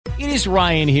It is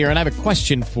Ryan here, and I have a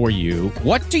question for you.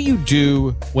 What do you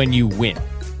do when you win?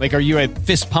 Like, are you a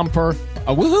fist pumper,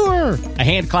 a woohooer, a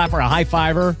hand clapper, a high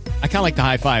fiver? I kind of like the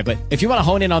high five, but if you want to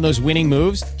hone in on those winning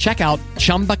moves, check out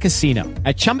Chumba Casino.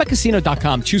 At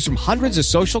ChumbaCasino.com, choose from hundreds of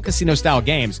social casino-style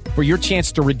games for your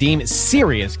chance to redeem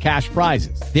serious cash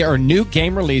prizes. There are new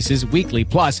game releases weekly,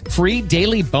 plus free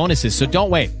daily bonuses. So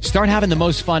don't wait. Start having the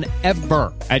most fun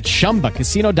ever at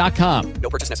ChumbaCasino.com.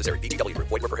 No purchase necessary. VGW. Void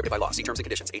where prohibited by law. See terms and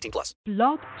conditions. 18 plus.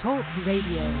 Blog Talk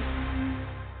Radio.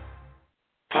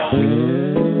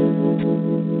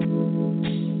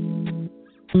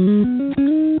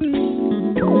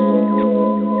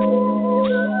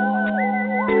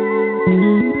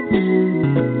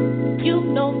 You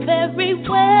know very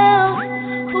well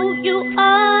who you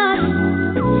are,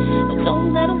 but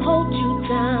don't let them hold you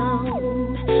down.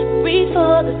 Reach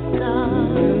for the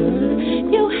stars.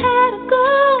 You had a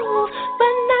goal,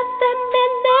 but not that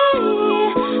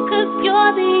many, 'cause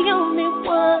you're the only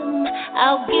one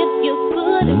I'll give you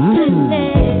good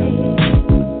infinity.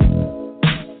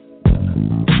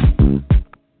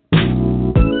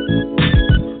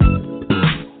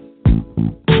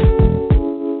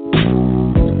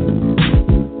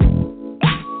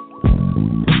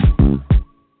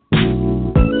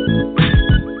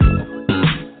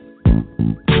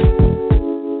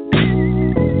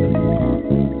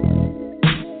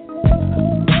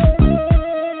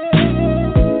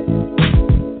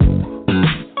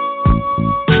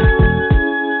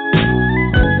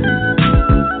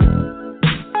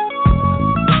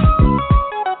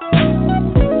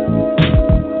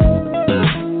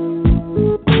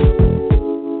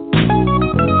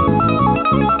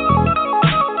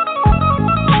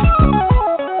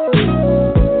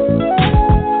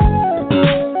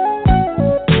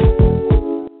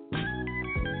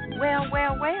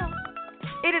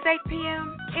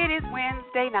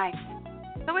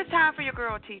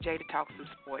 TJ to talk some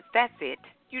sports. That's it.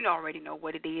 You already know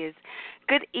what it is.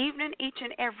 Good evening, each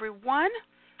and every one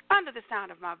under the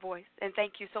sound of my voice. And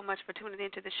thank you so much for tuning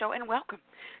into the show. And welcome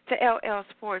to LL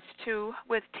Sports 2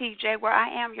 with TJ, where I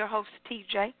am your host,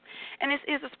 TJ. And this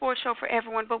is a sports show for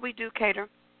everyone, but we do cater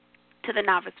to the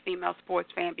novice female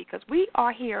sports fan because we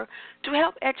are here to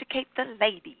help educate the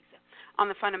ladies on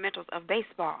the fundamentals of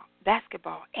baseball,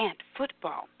 basketball, and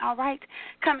football. All right?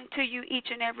 Coming to you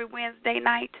each and every Wednesday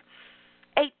night,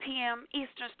 8 p.m.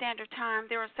 Eastern Standard Time.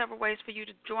 There are several ways for you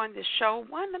to join this show.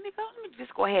 One, let me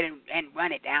just go ahead and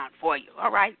run it down for you,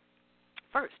 all right?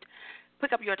 First,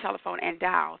 pick up your telephone and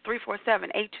dial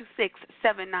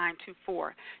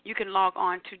 347-826-7924. You can log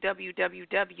on to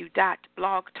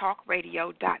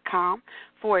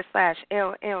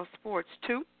www.blogtalkradio.com/LL Sports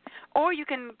 2. Or you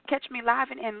can catch me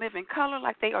live and live in color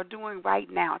like they are doing right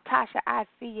now. Tasha, I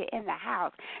see you in the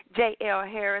house. J.L.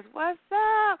 Harris, what's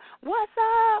up? What's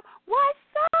up? What's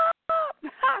up?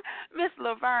 Miss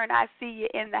Laverne, I see you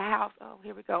in the house. Oh,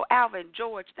 here we go. Alvin,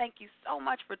 George, thank you so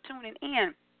much for tuning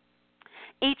in.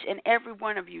 Each and every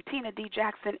one of you. Tina D.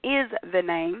 Jackson is the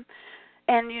name.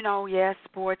 And, you know, yes,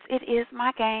 sports, it is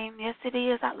my game. Yes, it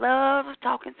is. I love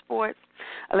talking sports.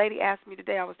 A lady asked me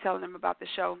today, I was telling them about the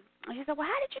show. And she said, well,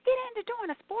 how did you get into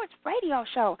doing a sports radio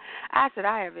show? I said,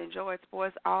 I have enjoyed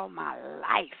sports all my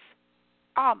life.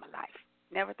 All my life.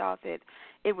 Never thought that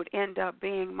it would end up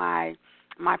being my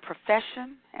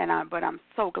profession, but I'm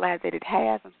so glad that it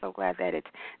has. I'm so glad that it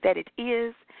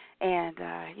is. And,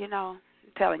 you know,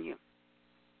 I'm telling you,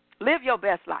 live your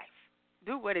best life.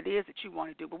 Do what it is that you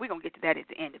want to do, but we're going to get to that at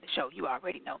the end of the show. You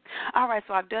already know. All right,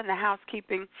 so I've done the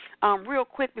housekeeping real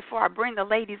quick before I bring the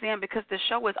ladies in because the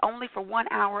show is only for 1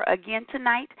 hour again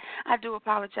tonight. I do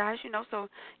apologize, you know, so,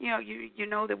 you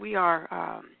know that we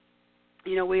are,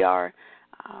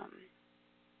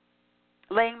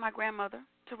 laying my grandmother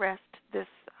to rest this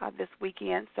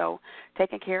weekend, so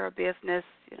taking care of business,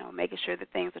 you know, making sure that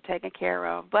things are taken care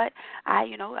of. But I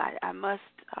must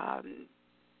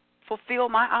fulfill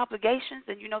my obligations,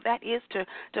 and, you know, that is to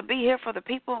be here for the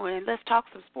people, and let's talk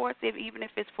some sports, even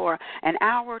if it's for an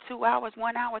hour, 2 hours,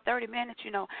 1 hour, 30 minutes,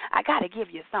 you know, I got to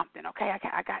give you something, okay?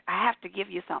 I have to give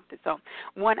you something. So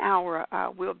 1 hour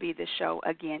will be the show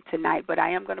again tonight, but I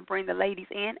am going to bring the ladies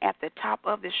in at the top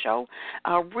of the show.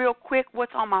 Real quick,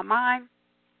 what's on my mind?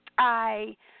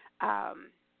 Have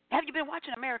you been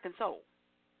watching American Soul?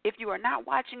 If you are not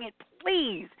watching it,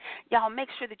 please, y'all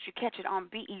make sure that you catch it on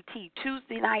BET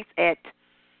Tuesday nights at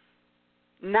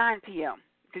 9 p.m.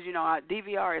 Because, you know,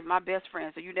 DVR is my best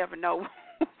friend, so you never know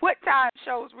what time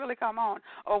shows really come on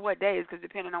or what days, because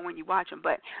depending on when you watch them.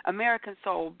 But American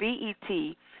Soul,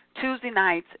 BET, Tuesday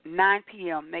nights, 9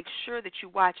 p.m. Make sure that you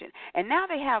watch it. And now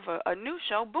they have a new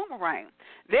show, Boomerang.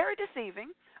 Very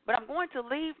deceiving, But I'm going to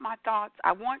leave my thoughts.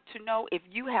 I want to know if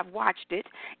you have watched it.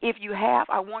 If you have,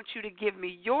 I want you to give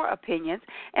me your opinions.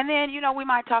 And then, we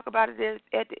might talk about it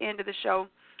at the end of the show.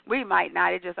 We might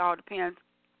not. It just all depends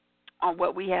on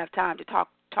what we have time to talk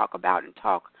about and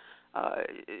talk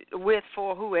with,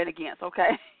 for, who, and against,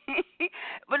 okay?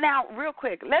 But now, real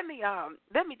quick, let me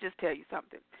just tell you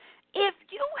something. If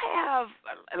you have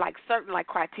certain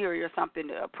criteria or something,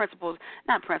 principles,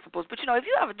 not principles, but if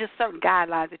you have just certain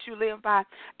guidelines that you live by,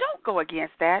 don't go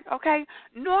against that, okay?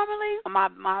 Normally,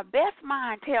 my best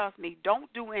mind tells me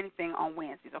don't do anything on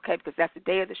Wednesdays, okay, because that's the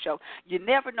day of the show. You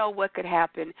never know what could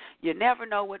happen. You never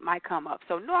know what might come up.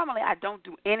 So normally I don't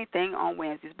do anything on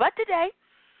Wednesdays. But today,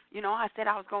 I said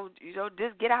I was going to,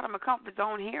 just get out of my comfort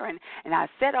zone here, and I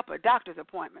set up a doctor's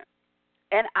appointment,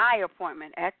 an eye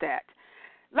appointment at that.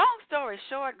 Long story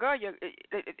short, girl, your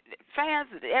fans,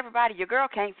 everybody, your girl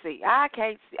can't see. I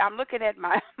can't see. I'm looking at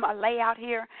my layout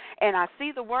here, and I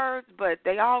see the words, but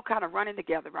they all kind of running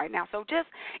together right now. So just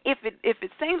if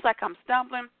it seems like I'm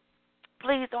stumbling,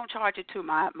 please don't charge it to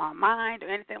my mind or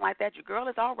anything like that. Your girl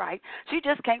is all right. She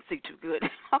just can't see too good,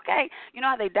 okay? You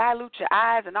know how they dilute your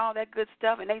eyes and all that good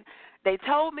stuff, and they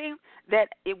told me that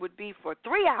it would be for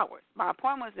 3 hours. My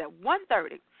appointment was at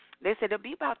 1:30. They said it'll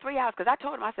be about 3 hours because I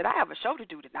told them, I said, I have a show to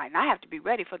do tonight, and I have to be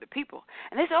ready for the people.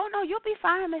 And they said, oh, no, you'll be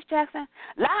fine, Miss Jackson.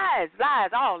 Lies,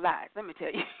 all lies. Let me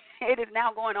tell you. It is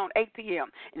now going on 8 p.m.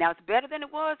 Now, it's better than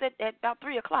it was at about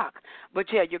 3 o'clock. But,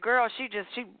 yeah, your girl,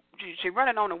 she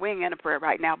running on a wing and a prayer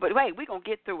right now. But, wait, we're going to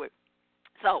get through it.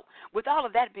 So, with all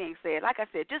of that being said, like I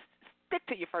said, just stick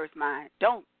to your first mind.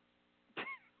 Don't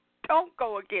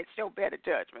go against your better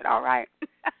judgment, all right?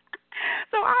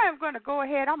 So I am going to go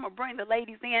ahead. I'm going to bring the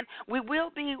ladies in. We will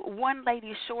be one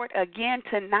lady short again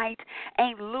tonight.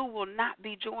 Aunt Lou will not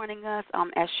be joining us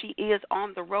as she is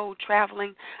on the road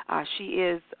traveling. She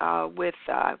is with,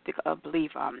 I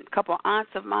believe, a couple of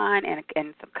aunts of mine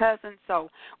and some cousins. So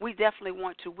we definitely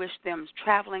want to wish them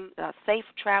safe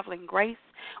traveling grace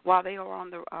while they are on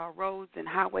the roads and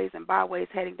highways and byways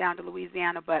heading down to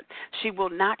Louisiana. But she will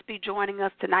not be joining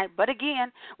us tonight. But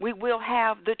again, we will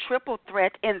have the triple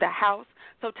threat in the house.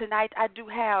 So tonight I do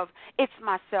have, it's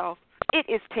myself, it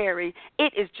is Terry,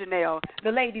 it is Janelle,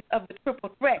 the ladies of the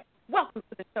triple threat. Welcome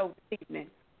to the show this evening.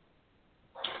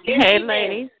 Hey,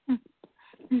 ladies.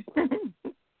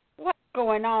 What's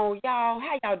going on, y'all?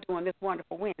 How y'all doing this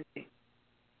wonderful Wednesday?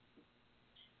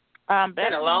 Better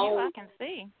than you, I can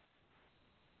see.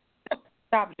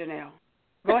 Stop, Janelle.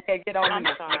 Go ahead, get on. I'm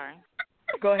sorry.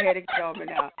 Go ahead and get over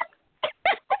now.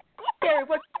 Terry,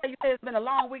 what you say? It's been a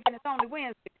long week and it's only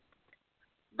Wednesday.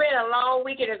 Been a long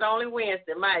week and it's only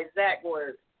Wednesday. My exact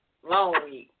words. Long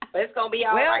week. But it's going to be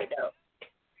all right, though.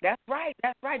 That's right.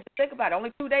 Just think about it.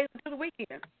 Only 2 days until the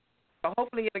weekend. So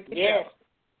hopefully it'll get yes.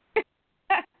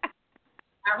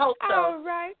 I hope so. All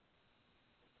right.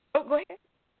 Oh, go ahead.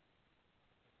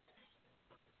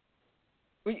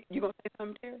 You going to say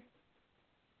something, Terry?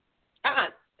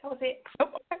 That was it. Oh,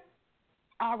 okay.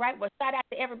 All right. Well, shout out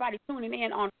to everybody tuning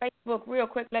in on Facebook real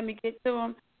quick. Let me get to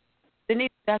them. Denise,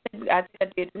 I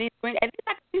did. Denise Green. At least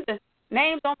I can see the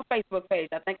names on the Facebook page.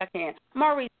 I think I can.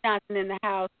 Maurice Johnson in the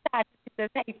house. Todd says,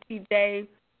 hey, TJ.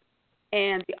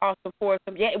 And the awesome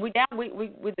foursome. Yeah, we're down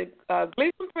with the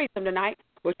Gleason threesome tonight.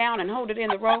 We're down and hold it in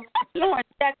the row. Lawrence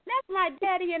Jackson. That's my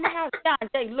daddy in the house. John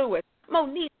J. Lewis.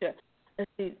 Monisha.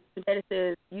 Let's see. Daddy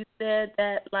says, you said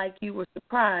that like you were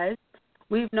surprised.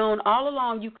 We've known all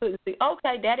along you couldn't see.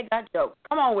 Okay, Daddy got jokes.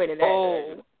 Come on with it, Daddy.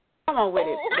 Oh. Come on with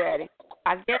it, Daddy.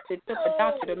 I guess it took a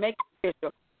doctor to make it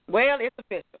official. Well, it's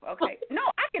official. Okay. No,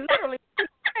 I can literally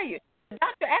tell you. The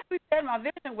doctor actually said my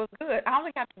vision was good. I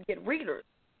only have to get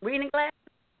reading glasses.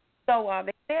 So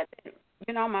they said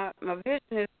that, my vision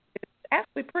is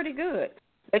actually pretty good.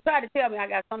 They tried to tell me I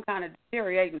got some kind of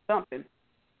deteriorating something.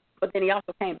 But then he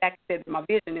also came back and said my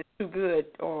vision is too good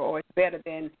or it's better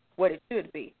than what it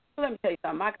should be. So let me tell you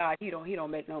something. My God, he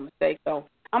don't make no mistake. So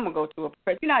I'm gonna go to a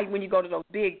press. You know how when you go to those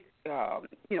big,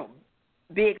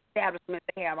 big establishments,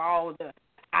 they have all the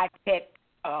high-tech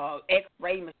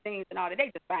X-ray machines and all that. They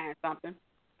just find something.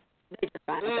 They just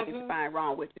find something to find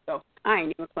wrong with you. So I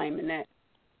ain't even claiming that.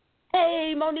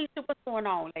 Hey, Monisha, what's going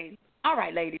on, lady? All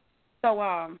right, ladies. So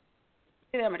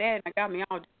my dad got me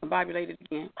all discombobulated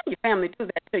again. Your family do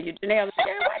that to you, Janelle.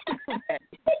 Terry, why you do that?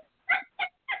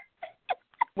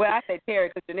 Well, I say Terry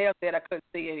because Janelle said I couldn't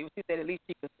see it. She said at least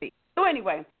she could see. So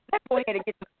anyway, let's go ahead and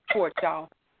get to the sports, y'all.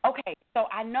 Okay, so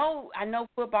I know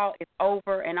football is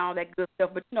over and all that good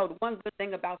stuff, but the one good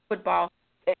thing about football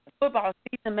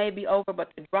season may be over, but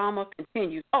the drama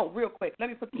continues. Oh, real quick, let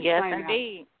me put the disclaimer out. Yes,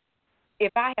 indeed.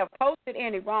 If I have posted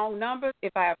any wrong numbers,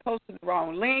 if I have posted the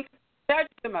wrong link,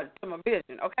 to my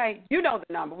vision, okay? You know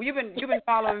the number. You've been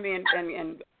following me and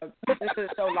listening to the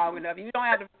show long enough. You don't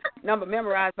have the number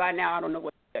memorized by now. I don't know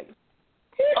what to tell you.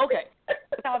 Okay.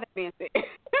 With all that being said.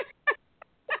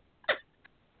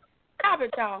 Stop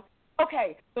it, y'all.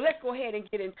 Okay, so let's go ahead and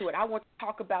get into it. I want to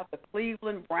talk about the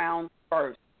Cleveland Browns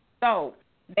first. So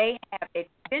they have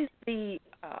extended the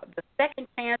second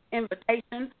chance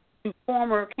invitation to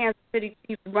former Kansas City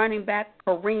Chiefs running back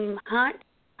Kareem Hunt.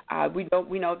 We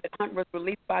know that Hunt was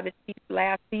released by the Chiefs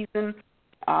last season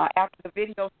after the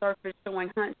video surfaced showing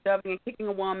Hunt shoving and kicking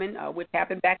a woman, which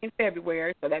happened back in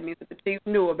February. So that means that the Chiefs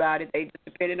knew about it. They just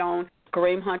depended on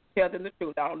Kareem Hunt to tell them the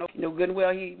truth. I don't know if he knew good and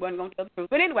well he wasn't going to tell the truth.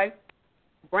 But anyway,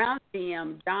 Browns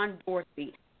GM John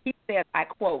Dorsey, he says, I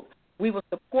quote, "We will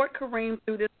support Kareem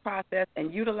through this process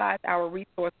and utilize our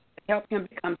resources to help him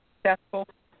become successful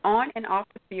on and off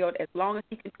the field as long as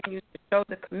he continues to show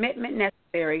the commitment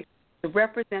necessary to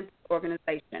represent the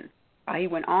organization." He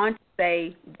went on to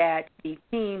say that the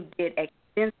team did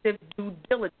extensive due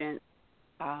diligence,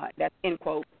 that's end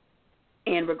quote,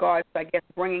 in regards to, I guess,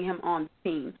 bringing him on the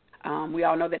team. We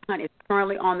all know that Hunt is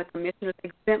currently on the commissioner's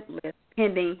exempt list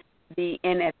pending the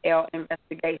NFL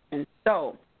investigation.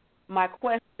 So my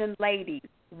question, ladies,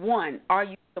 one, are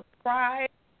you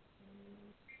surprised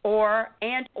or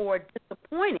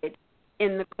disappointed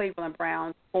in the Cleveland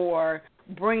Browns for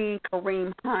bringing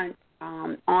Kareem Hunt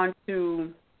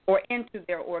into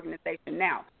their organization?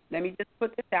 Now, let me just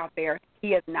put this out there.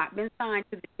 He has not been signed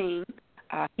to the team.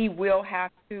 He will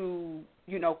have to,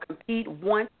 compete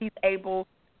once he's able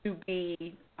to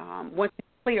be, once he's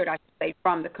cleared, I should say,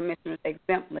 from the commissioner's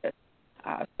exempt list.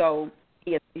 So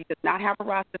he does not have a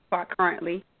roster spot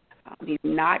currently. He's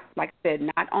not, like I said,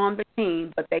 not on the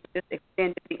team, but they just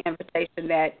extended the invitation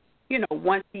that,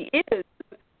 once he is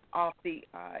off the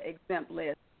exempt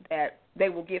list, that they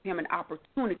will give him an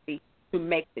opportunity to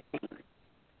make the team.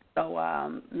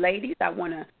 So, ladies, I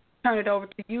want to turn it over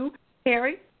to you.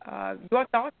 Terry, your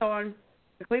thoughts on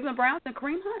the Cleveland Browns and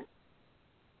Kareem Hunt?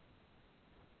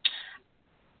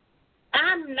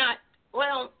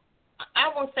 I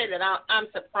won't say that I'm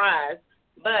surprised,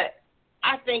 but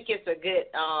I think it's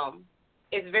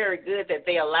it's very good that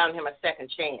they allowed him a second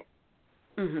chance.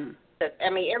 Mm-hmm.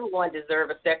 Everyone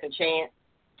deserves a second chance,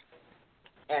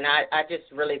 and I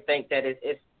just really think that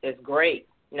it's great.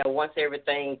 Once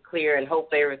everything clear, and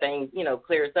hope everything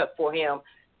clears up for him,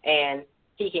 and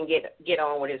he can get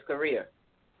on with his career.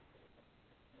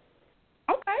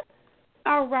 Okay,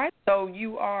 all right. So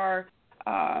you are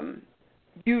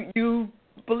you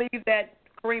believe that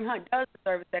Kareem Hunt does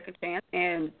deserve a second chance,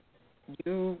 and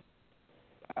you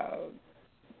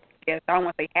guess I don't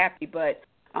want to say happy, but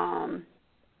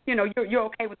you're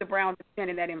okay with the Browns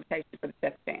extending that invitation for the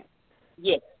second chance.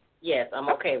 Yes, I'm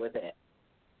okay with that.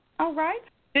 All right,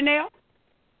 Janelle.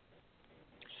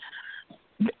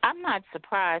 I'm not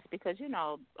surprised because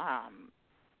the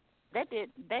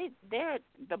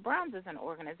Browns is an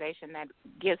organization that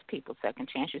gives people second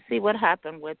chance. You see what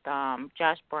happened with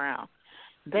Josh Brown.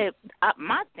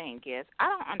 My thing is, I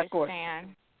don't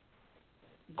understand.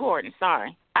 Gordon,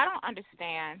 sorry, I don't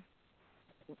understand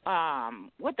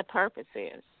what the purpose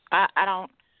is. I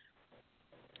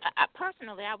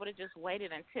personally, I would have just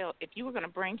waited until, if you were going to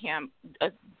bring him,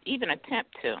 even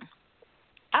attempt to,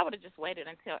 I would have just waited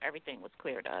until everything was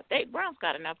cleared up. Browns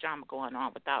got enough drama going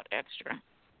on without extra.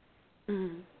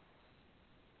 Mm-hmm.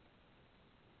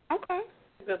 Okay.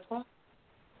 Good point.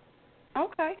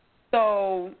 Okay.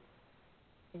 So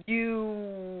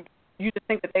you just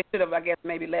think that they should have, I guess,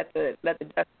 maybe let the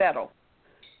dust settle,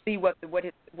 see what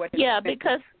his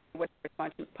because what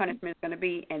his punishment is going to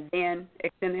be, and then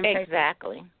extend the invitation.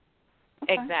 Exactly.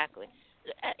 Okay. Exactly.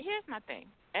 Here's my thing.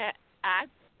 I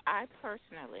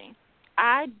personally,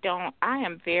 I don't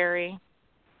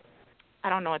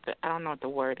know what the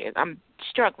word is. I'm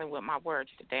struggling with my words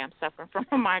today. I'm suffering from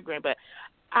a migraine, but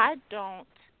I don't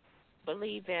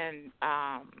believe in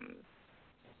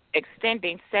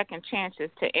extending second chances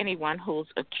to anyone who's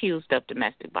accused of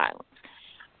domestic violence.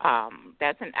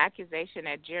 That's an accusation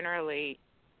that generally,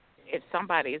 if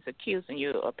somebody is accusing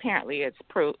you, apparently it's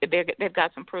proof. They've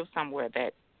got some proof somewhere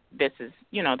that this is,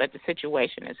 that the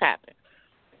situation has happened.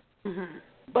 Mm-hmm.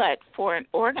 But for an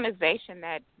organization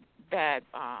that the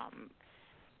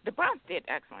Browns did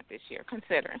excellent this year,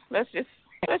 considering. Let's just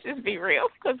be real,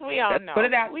 because we all know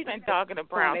we've been dogging the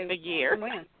Browns for years.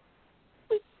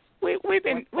 We've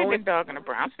been dogging the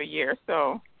Browns for years.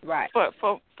 So right.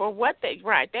 For what they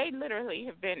literally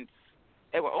have been.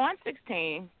 They were on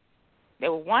 16. They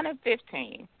were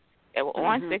 1-15. They were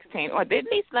on 16. Or at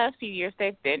least last few years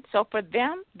they've been. So for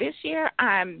them this year,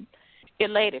 I'm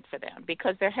elated for them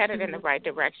because they're headed in the right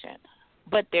direction.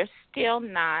 but they're still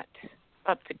not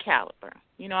up to caliber.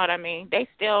 You know what I mean? They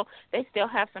still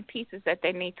have some pieces that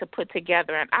they need to put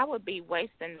together, and I would be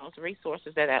wasting those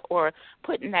resources or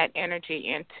putting that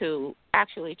energy into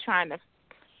actually trying to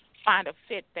find a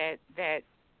fit that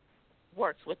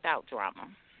works without drama.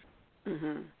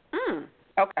 Mhm.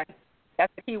 Okay,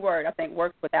 that's the key word. I think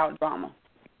works without drama.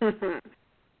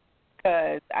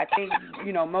 Because I think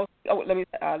most. Oh, let me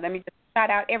just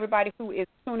shout out everybody who is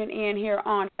tuning in here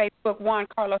on Facebook. Juan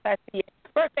Carlos, I see it.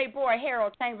 Birthday boy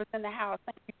Harold Chambers in the house.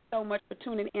 Thank you so much for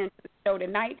tuning in to the show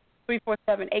tonight.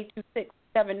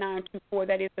 347-826-7924.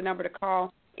 That is the number to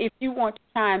call if you want to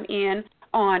chime in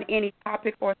on any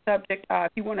topic or subject.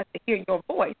 If you want us to hear your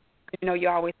voice, because you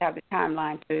always have the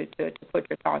timeline to put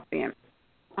your thoughts in.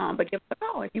 But give us a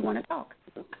call if you want to talk.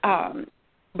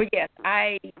 But yes,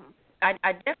 I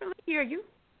definitely hear you,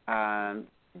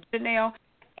 Janelle.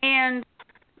 And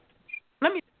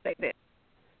let me just say this.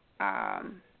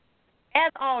 As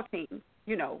all teams,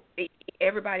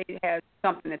 everybody has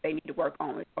something that they need to work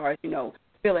on as far as,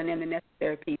 filling in the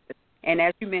necessary pieces. And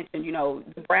as you mentioned,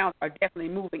 the Browns are definitely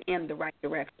moving in the right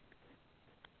direction.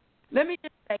 Let me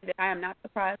just say that I am not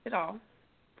surprised at all.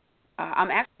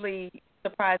 I'm actually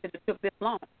surprised that it took this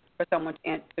long for someone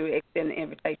to extend the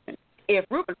invitation. If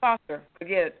Reuben Foster could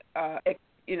get,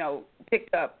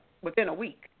 picked up within a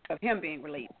week of him being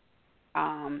released,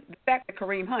 the fact that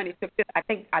Kareem Hunt, it took this, I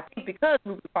think because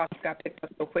Reuben Foster got picked up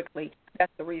so quickly,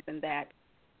 that's the reason that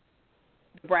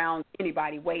the Browns,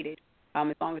 anybody waited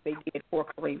as long as they did for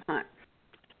Kareem Hunt.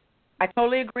 I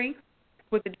totally agree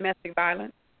with the domestic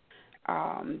violence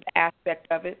aspect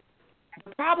of it.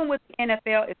 The problem with the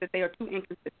NFL is that they are too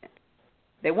inconsistent.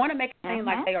 They want to make it seem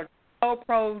like they are so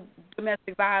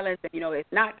pro-domestic violence and,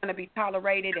 it's not going to be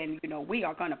tolerated and, we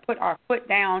are going to put our foot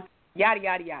down, yada,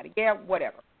 yada, yada. Yeah,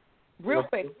 whatever. Real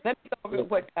quick, let me go over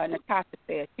what Natasha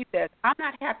said. She says, I'm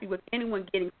not happy with anyone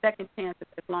getting second chances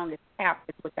as long as Cap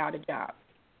is without a job.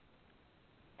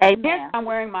 Amen. Yes, I'm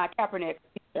wearing my Kaepernick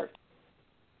T-shirt.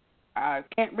 I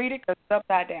can't read it because it's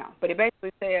upside down. But it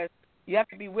basically says you have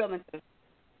to be willing to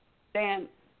stand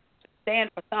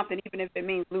for something, even if it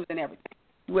means losing everything.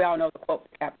 We all know the quote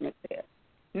that Kaepernick said.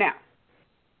 Now,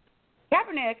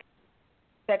 Kaepernick,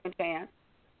 second chance.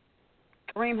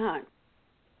 Kareem Hunt,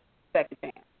 second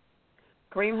chance.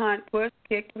 Kareem Hunt pushed,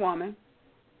 kicked a woman.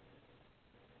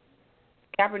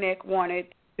 Kaepernick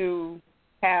wanted to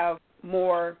have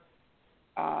more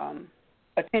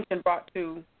attention brought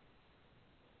to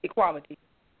equality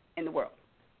in the world.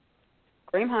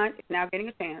 Kareem Hunt is now getting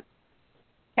a chance.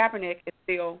 Kaepernick is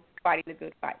still fighting the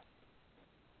good fight.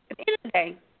 At the end of the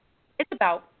day, it's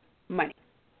about money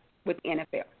with the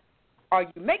NFL. Are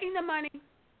you making the money?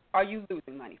 Are you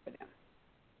losing money for them?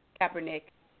 Kaepernick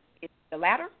is the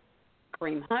latter.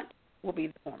 Kareem Hunt will be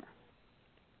the former.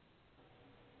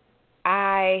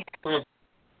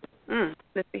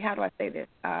 Let's see, how do I say this?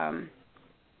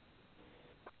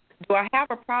 Do I have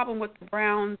a problem with the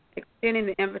Browns extending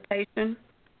the invitation?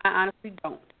 I honestly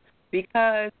don't,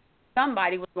 because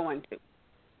somebody was going to.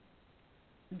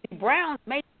 The Browns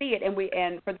may see it, and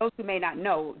for those who may not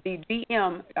know, the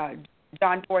GM,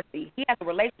 John Dorsey, he has a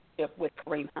relationship with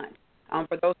Kareem Hunt.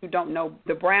 For those who don't know,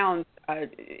 the Browns,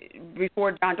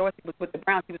 before John Dorsey was with the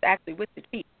Browns, he was actually with the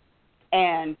Chiefs.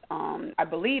 And I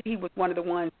believe he was one of the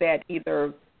ones that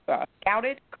either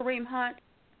scouted Kareem Hunt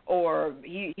or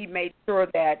he made sure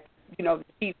that, the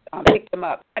Chiefs picked him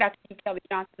up. Shout out to you, Kelly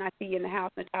Johnson. I see you in the house.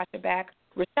 Natasha back.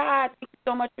 Rashad, thank you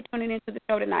so much for tuning into the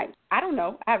show tonight. I don't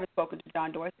know. I haven't spoken to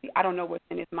John Dorsey. I don't know what's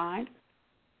in his mind.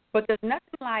 But there's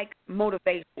nothing like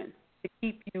motivation to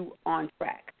keep you on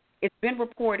track. It's been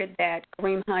reported that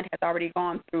Kareem Hunt has already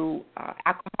gone through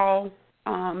alcoholic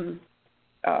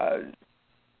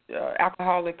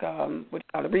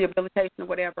rehabilitation or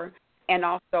whatever, and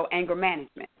also anger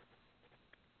management.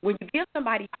 When you give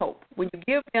somebody hope, when you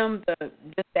give them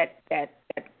that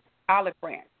olive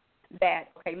branch, that,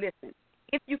 okay, listen,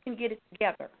 if you can get it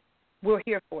together, we're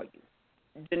here for you.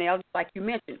 Janelle, just like you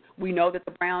mentioned, we know that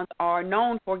the Browns are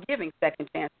known for giving second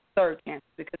chances, third chances,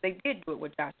 because they did do it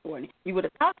with Josh Gordon. You would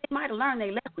have thought they might have learned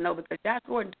their lesson, though, because Josh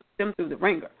Gordon took them through the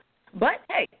ringer. But,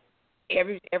 hey,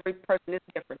 every person is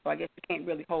different, so I guess you can't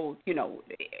really hold,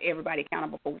 everybody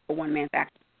accountable for one man's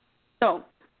actions. So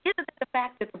isn't it the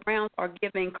fact that the Browns are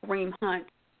giving Kareem Hunt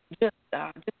just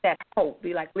that hope?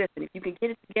 Be like, listen, if you can get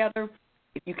it together,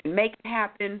 if you can make it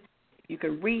happen, if you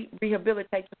can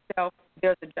rehabilitate yourself,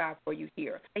 there's a job for you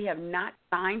here. They have not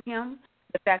signed him.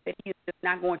 The fact that he is just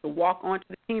not going to walk onto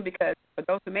the team, because for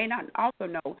those who may not also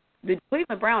know, the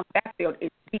Cleveland Browns backfield is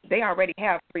deep. They already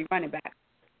have 3 running backs.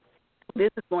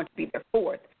 This is going to be their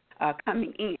 4th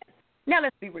coming in. Now,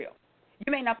 let's be real.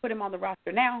 You may not put him on the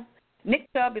roster now. Nick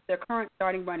Chubb is their current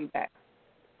starting running back.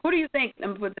 Who do you think? Let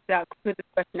me put this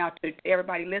question out to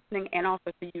everybody listening, and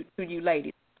also to you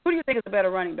ladies. Who do you think is a better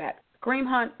running back, Kareem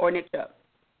Hunt or Nick Chubb?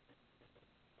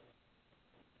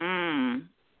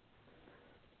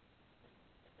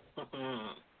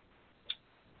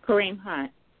 Kareem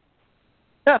Hunt.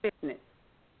 Tough, isn't it?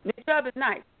 Nick Chubb is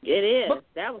nice. It is. But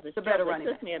that was a better struggle. running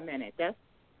It took back. me a minute. That's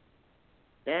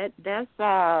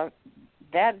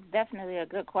definitely a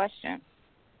good question.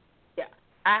 Yeah,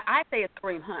 I say it's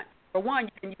Kareem Hunt. For one,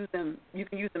 you can use him. You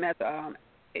can use him as a,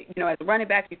 as a running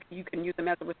back. You can use him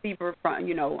as a receiver from,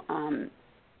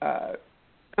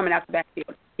 coming out the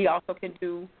backfield. He also can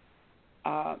do.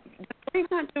 Does Kareem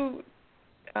Hunt do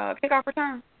kickoff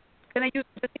return? Can they use?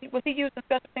 Was he used in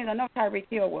special teams? I know Tyreek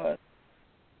Hill was.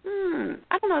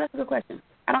 I don't know. That's a good question.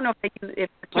 I don't know if the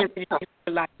Kansas City Chiefs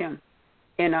would like him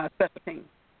in special teams.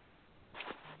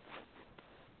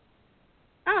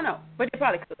 I don't know, but they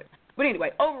probably could. But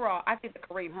anyway, overall, I think that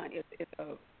Kareem Hunt is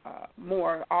a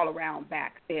more all-around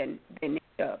back than Nick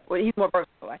Chubb. Well, he's more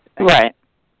versatile, I should say, Right.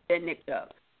 than Nick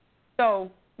Chubb. So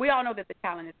we all know that the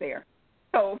talent is there.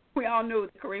 So we all knew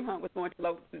that Kareem Hunt was going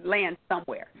to land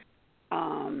somewhere.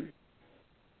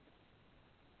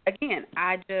 Again,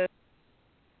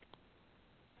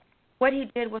 what he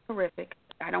did was horrific.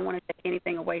 I don't want to take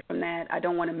anything away from that. I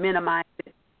don't want to minimize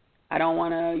it. I don't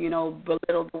want to,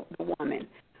 belittle the woman.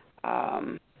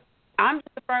 I'm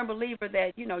just a firm believer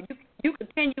that, you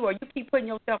continue or you keep putting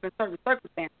yourself in certain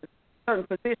circumstances, certain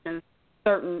positions,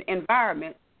 certain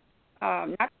environments.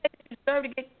 Not that you deserve to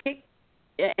get kicked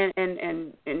and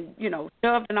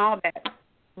shoved and all that.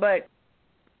 But,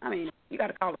 you got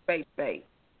to call a spade a spade.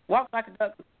 Walk like a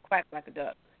duck, quack like a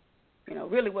duck.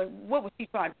 Really, what was she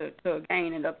trying to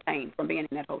gain and obtain from being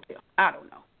in that hotel? I don't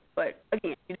know. But,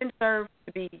 again, she didn't deserve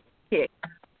to be kicked.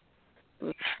 It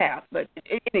was tough. But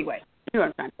anyway, you know what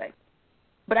I'm trying to say.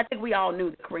 But I think we all knew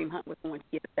that Kareem Hunt was going to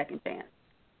get a second chance.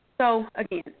 So,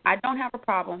 again, I don't have a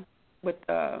problem with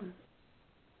the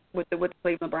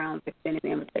Cleveland Browns extending the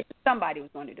invitation. Somebody was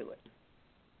going to do it.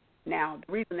 Now,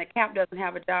 the reason that Cap doesn't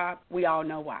have a job, we all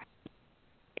know why.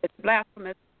 It's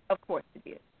blasphemous. Of course it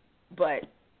is. But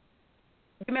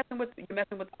you're messing with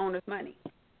the owner's money.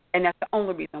 And that's the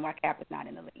only reason why Cap is not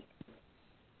in the league.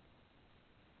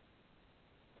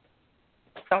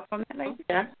 Thoughts on that, lady?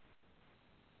 Yeah.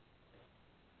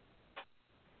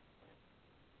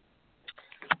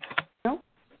 No?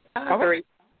 I agree.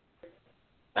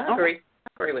 I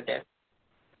agree with that.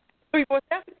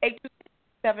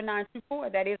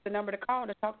 347-826-7924. That is the number to call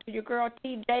to talk to your girl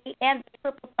TJ, and the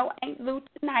Triple No ain't Lou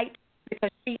tonight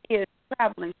because she is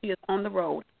traveling. She is on the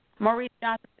road. Maurice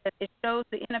Johnson says it shows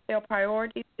the NFL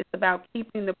priorities. It's about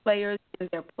keeping the players in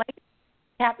their place.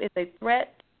 Cap is a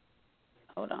threat.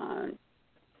 Hold on.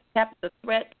 Cap is a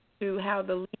threat to how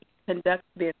the league conducts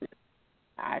business.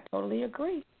 I totally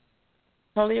agree.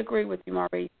 Totally agree with you,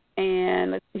 Maurice.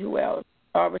 And let's see who else.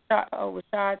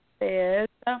 Rashad says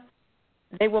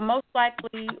they will most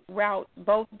likely route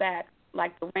both backs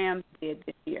like the Rams did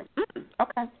this year.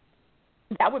 Okay.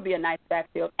 That would be a nice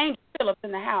backfield. Angel Phillips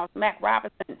in the house. Mac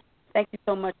Robinson, thank you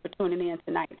so much for tuning in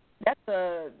tonight. That's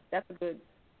a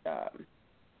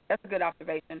good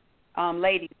observation.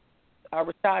 Ladies,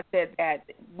 Rashad said that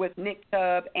with Nick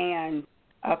Chubb and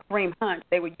Kareem Hunt,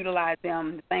 they would utilize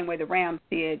them the same way the Rams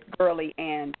did Gurley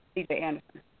and C.J.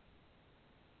 Anderson.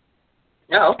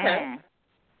 Oh, okay.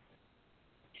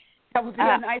 That would be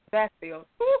a nice backfield.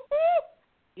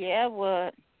 Yeah, it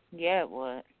would. Yeah, it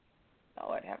would.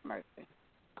 Lord have mercy.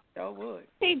 So would.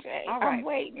 TJ, all right.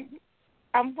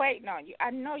 I'm waiting on you.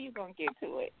 I know you're gonna get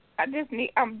to it. I'm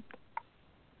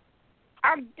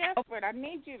desperate. I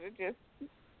need you to just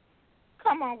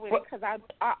come on with it because I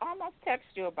almost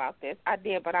texted you about this. I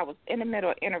did, but I was in the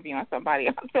middle of interviewing somebody.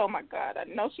 I said, oh my God, I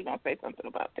know she's gonna say something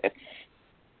about this.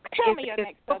 Tell me your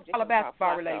next subject. All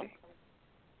basketball related.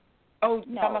 Oh,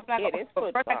 no, it is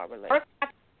football related. First,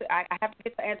 I have to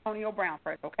get to Antonio Brown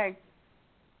first, okay?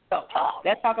 So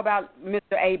let's talk about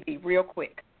Mr. A.B. real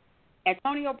quick.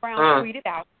 Antonio Brown tweeted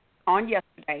out on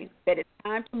yesterday that it's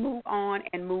time to move on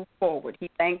and move forward. He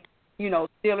thanked,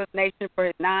 Steelers Nation for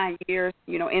his 9 years,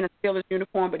 in a Steelers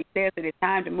uniform, but he says that it's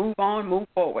time to move on, move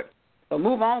forward. So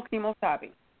move on,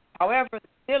 Kemosabe. However, the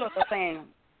Steelers are saying,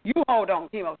 you hold on,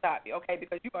 Kemosabe, okay,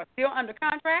 because you are still under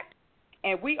contract,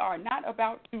 and we are not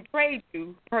about to trade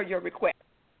you per your request.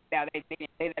 Now, they didn't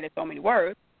say that in so many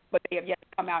words, but they have yet to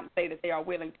come out and say that they are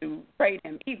willing to trade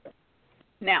him either.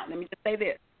 Now, let me just say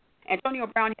this. Antonio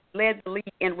Brown has led the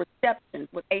league in receptions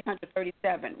with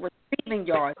 837, receiving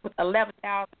yards with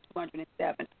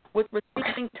 11,207, with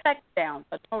receiving touchdowns,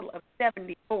 a total of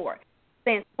 74,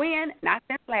 Since when? Not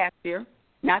since last year,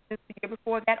 not since the year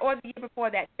before that, or the year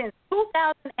before that. Since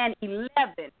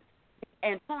 2011,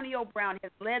 Antonio Brown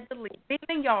has led the league,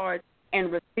 receiving yards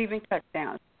and receiving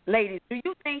touchdowns. Ladies, do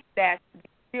you think that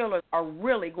the Steelers are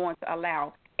really going to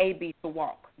allow AB to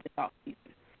walk this offseason?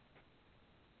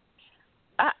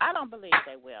 I don't believe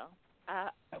they will. I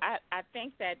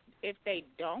think that if they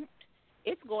don't,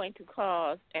 it's going to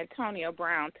cause Antonio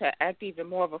Brown to act even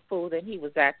more of a fool than he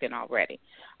was acting already.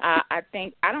 I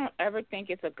don't ever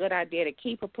think it's a good idea to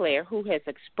keep a player who has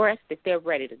expressed that they're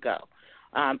ready to go.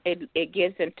 It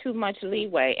gives them too much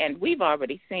leeway, and we've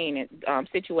already seen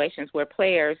situations where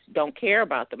players don't care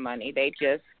about the money. They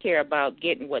just care about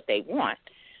getting what they want,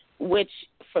 which,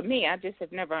 for me, I just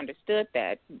have never understood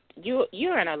that.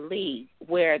 You're in a league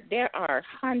where there are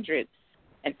hundreds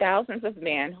and thousands of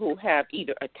men who have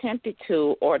either attempted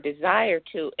to or desire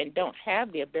to and don't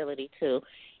have the ability to,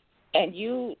 and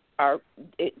you are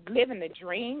living the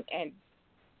dream and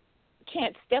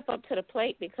can't step up to the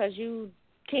plate because you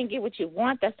can't get what you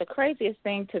want. That's the craziest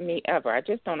thing to me ever. I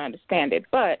just don't understand it.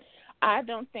 But I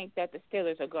don't think that the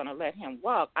Steelers are going to let him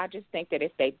walk. I just think that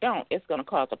if they don't, it's going to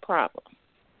cause a problem.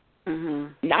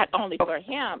 Mm-hmm. Not only for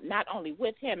him, not only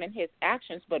with him and his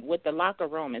actions, but with the locker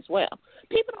room as well.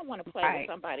 People don't want to play with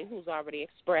somebody who's already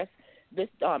expressed that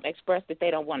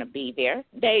they don't want to be there.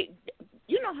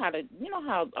 You know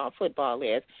how football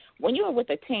is. When you're with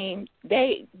a team,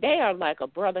 they are like a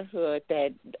brotherhood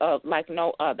that like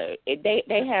no other.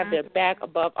 They have their back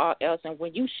above all else, and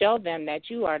when you show them that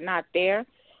you are not there,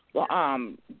 well,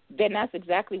 then that's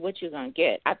exactly what you're gonna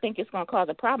get. I think it's gonna cause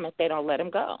a problem if they don't let him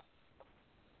go.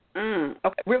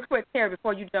 Okay, real quick, Terry,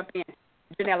 before you jump in,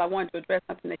 Janelle, I wanted to address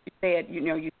something that you said.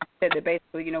 You said that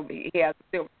basically, he has a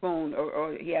silver spoon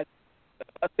or he has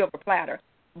a silver platter.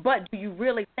 But do you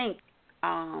really think,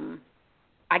 do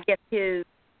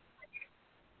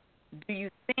you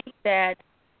think that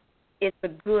it's a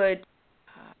good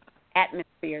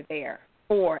atmosphere there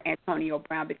for Antonio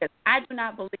Brown? Because I do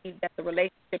not believe that the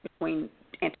relationship between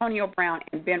Antonio Brown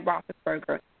and Ben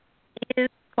Roethlisberger is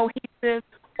cohesive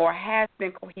or has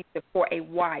been cohesive for a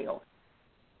while.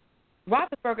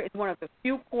 Roethlisberger is one of the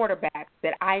few quarterbacks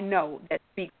that I know that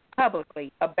speaks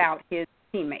publicly about his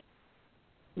teammates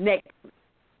negatively.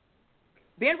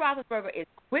 Ben Roethlisberger is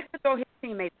quick to throw his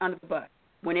teammates under the bus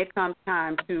when it comes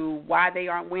time to why they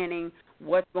aren't winning,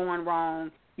 what's going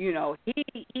wrong. He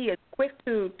is quick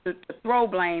to throw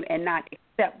blame and not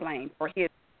accept blame for his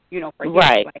his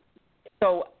blame.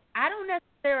 So I don't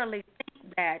necessarily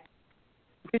think that.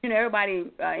 Because,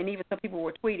 everybody, and even some people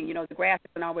were tweeting, the grass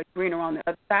isn't always greener on the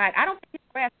other side. I don't think the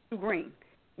grass is too green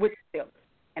with the Steelers.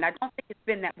 And I don't think it's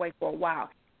been that way for a while.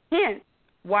 Hence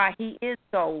why he is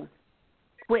so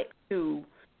quick to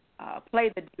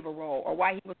play the diva role, or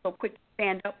why he was so quick to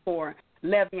stand up for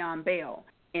Le'Veon Bell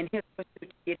in his pursuit to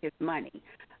get his money.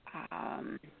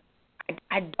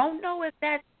 I don't know if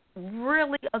that's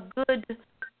really a good,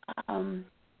 a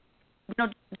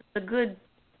good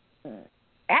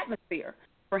atmosphere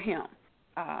for him.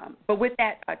 But with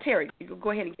that, Terry, you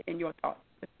go ahead and get in your thoughts.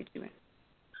 Let's get you in.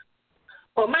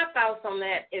 Well, my thoughts on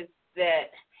that is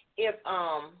that if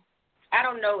I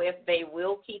don't know if they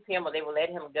will keep him or they will let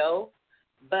him go,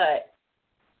 but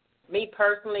me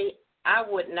personally, I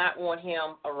would not want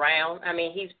him around. I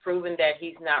mean, he's proven that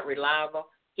he's not reliable.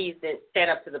 He's been set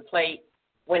up to the plate.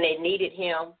 When they needed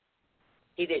him,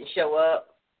 he didn't show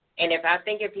up. And if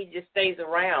he just stays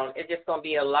around, it's just going to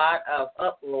be a lot of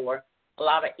uproar, a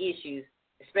lot of issues,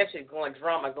 especially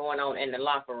drama going on in the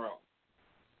locker room.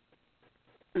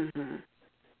 Mm-hmm.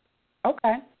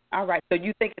 Okay. All right. So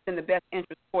you think it's in the best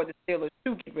interest for the Steelers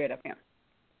to get rid of him?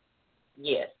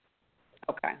 Yes.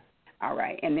 Okay. All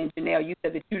right. And then, Janelle, you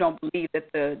said that you don't believe that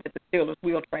the Steelers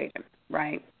will trade him,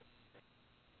 right?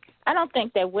 I don't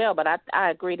think they will, but I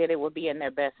agree that it would be in their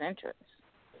best interest.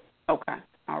 Okay.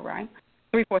 All right.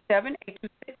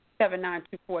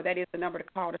 347-826-7924. That is the number to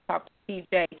call to talk to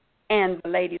TJ and the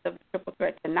ladies of the Triple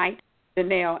Threat tonight,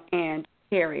 Janelle and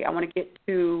Terry. I want to get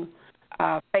to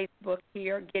Facebook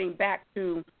here, getting back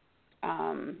to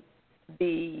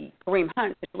the Kareem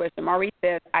Hunt situation. Maurice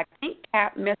says, I think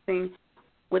Cap messing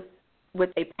with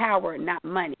a power, not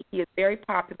money. He is very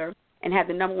popular and had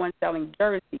the number one selling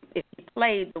jersey. If he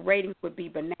played, the ratings would be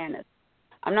bananas.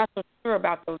 I'm not so sure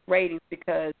about those ratings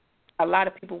because a lot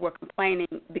of people were complaining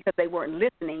because they weren't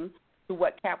listening to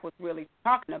what Cap was really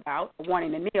talking about,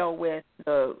 wanting to kneel with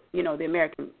the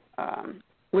American,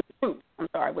 with the troops. I'm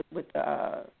sorry, with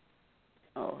the,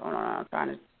 hold on, I'm trying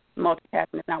to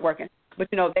multitasking, it's not working. But,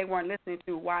 they weren't listening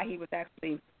to why he was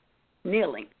actually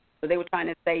kneeling. So they were trying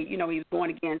to say, he was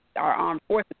going against our armed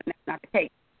forces, and that's not the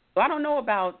case. So I don't know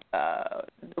about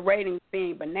the ratings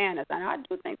being bananas, and I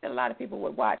do think that a lot of people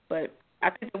would watch, but I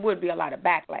think there would be a lot of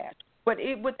backlash. But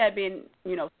with that being,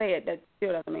 said, that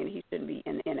still doesn't mean he shouldn't be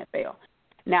in the NFL.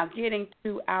 Now, getting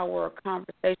to our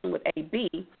conversation with AB,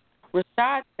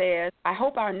 Rashad says, I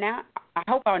hope our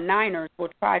Niners will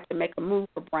try to make a move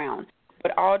for Brown,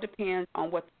 but all depends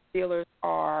on what the Steelers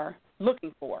are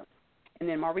looking for. And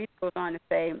then Maurice goes on to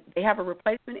say, they have a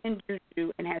replacement in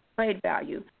Juju and has trade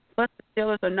value. Plus, the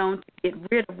Steelers are known to get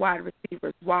rid of wide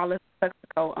receivers, Wallace,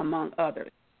 Plexico, among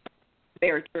others.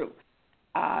 Very true.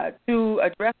 To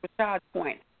address Rashad's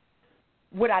point,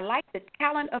 would I like the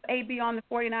talent of AB on the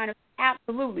 49ers?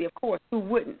 Absolutely, of course. Who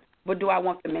wouldn't? But do I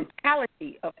want the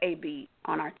mentality of AB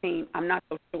on our team? I'm not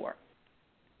so sure.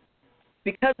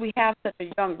 Because we have such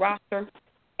a young roster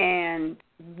and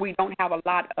we don't have a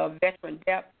lot of veteran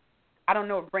depth, I don't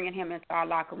know if bringing him into our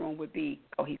locker room would be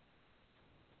cohesive.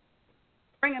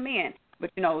 Bring him in,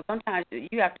 but sometimes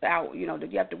you have to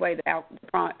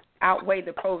outweigh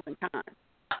the pros and cons.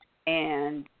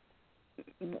 And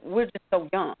we're just so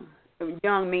young.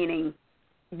 Young meaning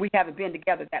we haven't been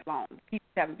together that long. Pieces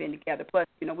haven't been together. Plus,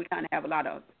 we kind of have a lot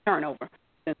of turnover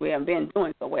since we haven't been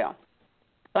doing so well.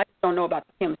 So I just don't know about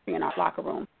the chemistry in our locker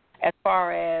room. As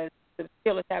far as the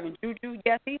Steelers having Juju,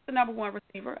 yes, he's the number one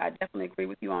receiver. I definitely agree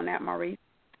with you on that, Maurice,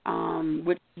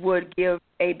 which would give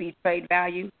AB trade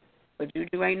value. But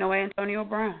Juju ain't no Antonio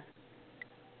Brown.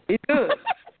 He's good.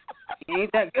 He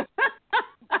ain't that good.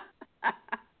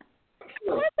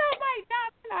 What's up, Mike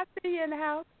Johnson? I see you in the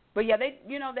house. But yeah, they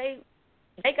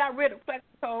got rid of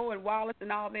Plexico and Wallace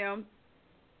and all them,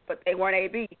 but they weren't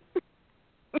AB.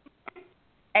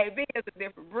 AB is a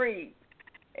different breed.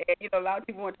 And, a lot of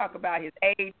people want to talk about his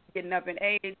age, getting up in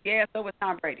age. Yeah, so was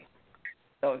Tom Brady.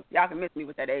 So y'all can miss me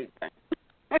with that age thing.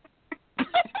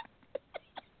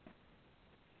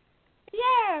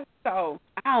 Yeah, so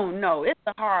I don't know. It's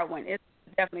a hard one. It's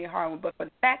definitely a hard one. But for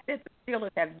the fact that the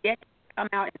Steelers have yet to come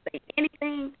out and say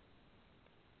anything,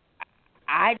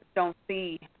 I just don't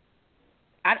see.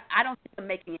 I don't see them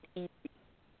making it easy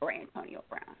for Antonio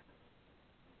Brown.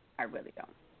 I really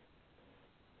don't.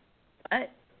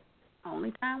 But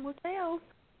only time will tell.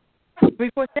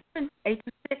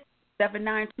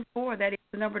 347-826-7924. That is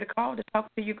the number to call to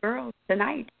talk to your girls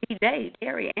tonight. TJ,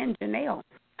 Terry, and Janelle.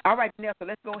 All right, Janelle, so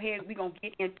let's go ahead. We're going to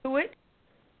get into it.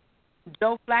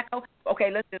 Joe Flacco.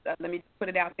 Okay, let me just put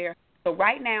it out there. So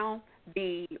right now,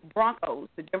 the Broncos,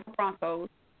 the Denver Broncos,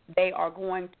 they are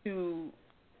going to,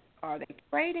 are they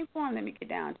trading for him? Let me get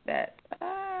down to that.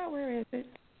 Where is it?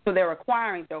 So they're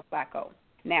acquiring Joe Flacco.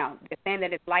 Now, they're saying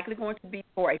that it's likely going to be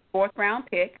for a fourth-round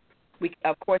pick.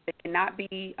 Of course, it cannot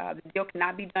be, the deal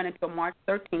cannot be done until March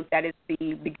 13th. That is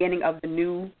the beginning of the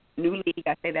new league.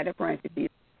 I say that in parentheses.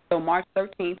 So March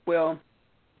 13th will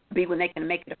be when they can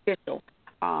make it official.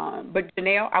 But,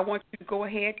 Janelle, I want you to go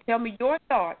ahead. Tell me your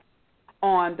thoughts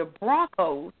on the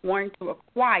Broncos wanting to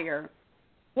acquire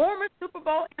former Super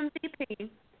Bowl MVP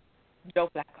Joe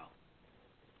Flacco.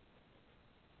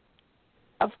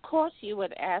 Of course you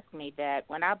would ask me that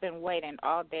when I've been waiting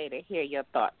all day to hear your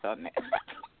thoughts on this.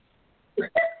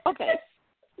 Okay.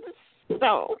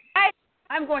 So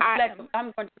I'm going to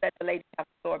let the ladies have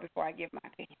the floor before I give my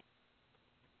opinion.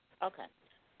 Okay.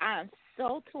 I'm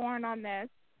so torn on this.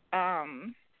 I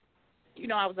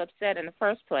was upset in the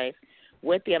first place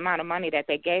with the amount of money that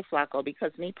they gave Flacco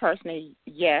because me personally,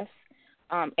 yes,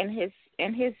 in his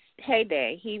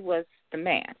heyday, he was the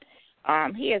man.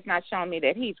 He has not shown me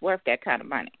that he's worth that kind of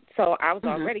money. So I was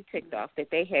already ticked off that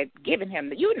they had given him,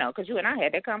 because you and I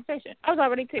had that conversation. I was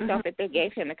already ticked off that they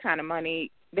gave him the kind of money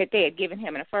that they had given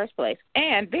him in the first place.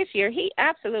 And this year, he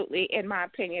absolutely, in my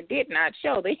opinion, did not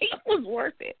show that he was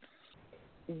worth it.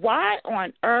 Why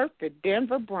on earth the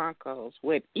Denver Broncos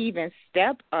would even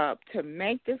step up to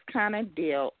make this kind of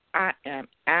deal, I am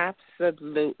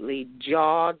absolutely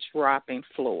jaw-dropping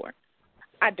floored.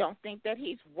 I don't think that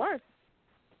he's worth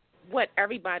what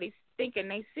everybody's thinking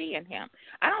they see in him.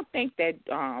 I don't think that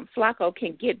Flacco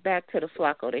can get back to the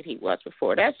Flacco that he was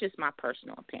before. That's just my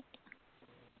personal opinion.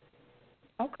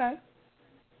 Okay.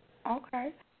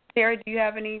 Terry, do you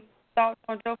have any thoughts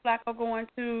on Joe Flacco going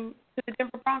to the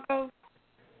Denver Broncos?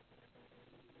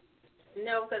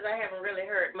 No, because I haven't really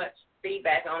heard much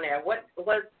feedback on that. What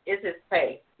is his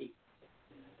pay?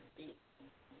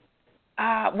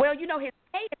 Well, his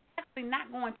pay is actually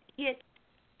not going to hit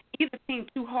either team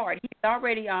too hard. He's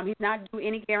already he's not due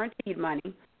any guaranteed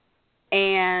money,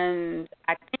 and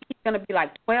I think he's going to be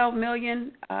like $12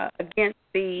 million against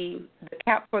the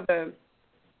cap for the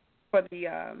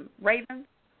Ravens.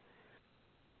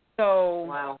 So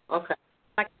wow, okay.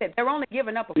 Like I said, they're only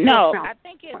giving up a no. round.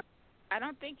 I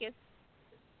don't think it's.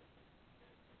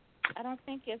 I don't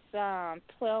think it's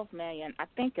 $12 million. I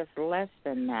think it's less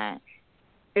than that.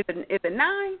 Is it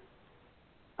 9?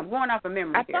 I'm going off of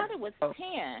memory. I thought it was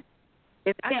 10.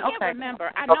 It's 10. I can't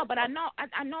remember. I know, but I know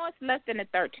it's less than the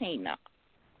 13 now.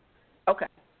 Okay.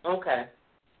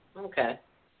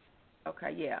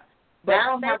 Yeah. But I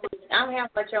don't have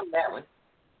much on that one.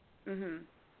 Mhm.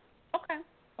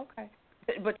 Okay.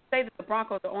 But say that the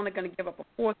Broncos are only going to give up a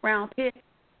 4th round pick,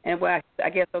 and I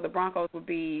guess so the Broncos would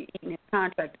be eating his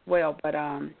contract as well. But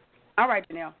all right,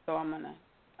 Janelle. So I'm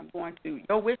going to.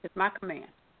 Your wish is my command.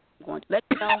 I'm going to let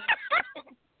you know,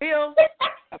 Bill,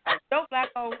 about Joe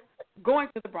Flacco going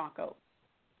to the Broncos.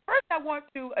 First, I want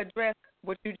to address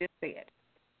what you just said.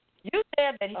 You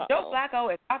said that Joe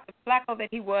Flacco is not the Flacco that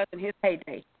he was in his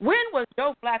heyday. When was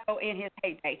Joe Flacco in his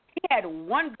heyday? He had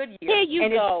one good year. Here you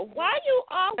go. Why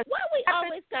we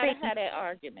always gotta have that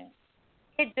argument?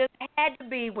 It just had to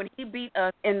be when he beat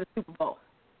us in the Super Bowl.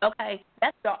 Okay,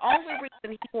 that's the only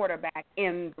reason he quarterback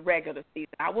in the regular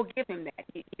season. I will give him that.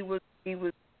 He was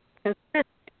consistent,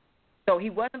 so he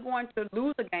wasn't going to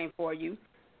lose a game for you.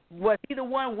 Was he the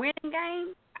one winning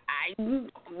game? I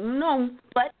don't know,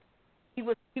 but he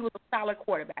was a solid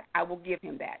quarterback. I will give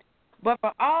him that. But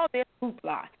for all this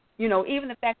hoopla, even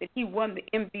the fact that he won the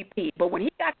MVP, but when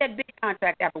he got that big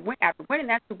contract after winning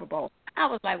that Super Bowl, I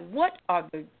was like, what are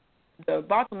the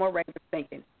Baltimore Ravens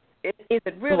thinking? Is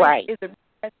it really right? Is it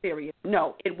that serious?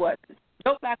 No, it wasn't.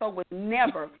 Joe Flacco was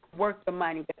never worth the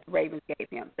money that the Ravens gave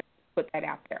him. To put that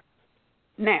out there.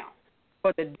 Now,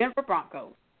 for the Denver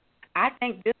Broncos, I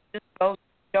think this just goes to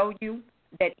show you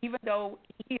that even though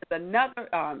he is another,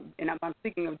 and I'm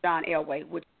speaking of John Elway,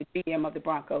 which is the GM of the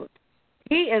Broncos,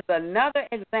 he is another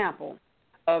example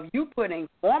of you putting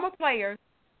former players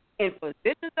in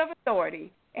positions of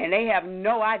authority, and they have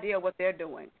no idea what they're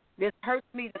doing. This hurts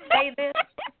me to say this,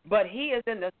 but he is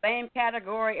in the same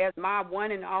category as my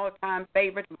one and all-time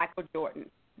favorite, Michael Jordan.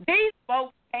 These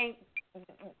folks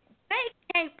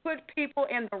can't put people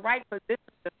in the right positions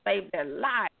to save their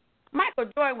lives.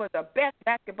 Michael Jordan was the best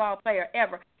basketball player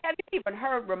ever. Have you even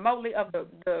heard remotely of the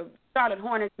Charlotte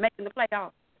Hornets making the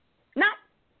playoffs? Not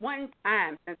one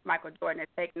time since Michael Jordan has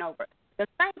taken over. The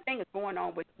same thing is going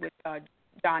on with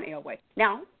John Elway.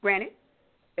 Now, granted,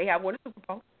 they have won a Super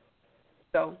Bowl,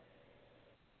 so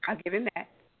I'll give him that.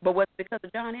 But was it because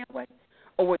of John Elway,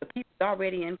 or were the pieces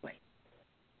already in place?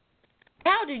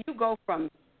 How do you go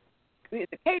from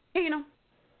Case Keenum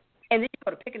and then you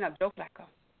go to picking up Joe Flacco?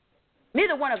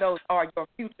 Neither one of those are your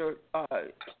future.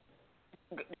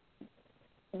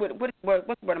 What's the word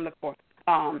I'm looking for?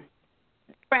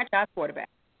 Franchise quarterback.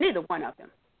 Neither one of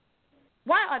them.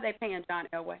 Why are they paying John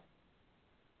Elway?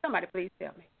 Somebody please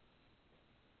tell me.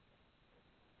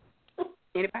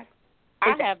 Anybody?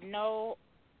 I have no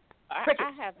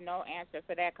answer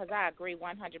for that because I agree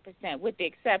 100%. With the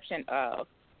exception of,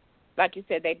 like you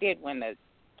said, they did win the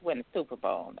Super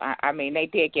Bowl. I mean, they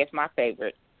did give my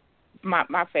favorite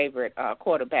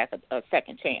quarterback a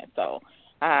second chance. So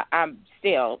I'm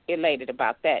still elated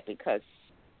about that because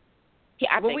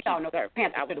I think we all know the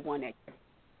Panthers should have won that.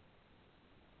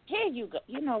 Here you go.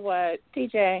 You know what,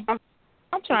 TJ?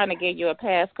 I'm trying to give you a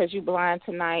pass because you're blind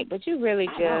tonight, but you really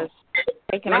just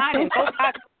taking blind and both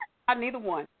sides. Neither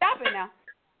one. Stop it now.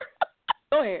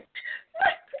 Go ahead.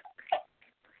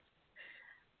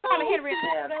 Henry.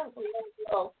 Yeah, that was a low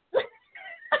blow.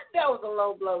 That was a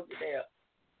low blow, Janelle.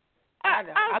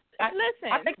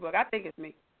 Listen. I think it's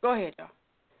me. Go ahead, y'all.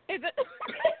 Is it?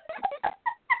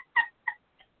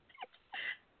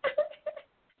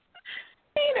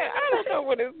 Tina, I don't know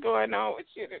what is going on with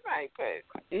you tonight,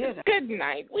 but good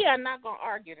night. We are not going to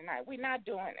argue tonight. We're not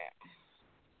doing it.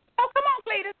 Oh, come on,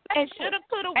 Cletus. And shoulda,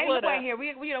 coulda, woulda. Hey, here.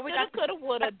 We shoulda, coulda,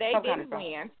 woulda. They didn't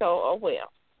win, so oh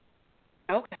well.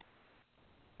 Okay.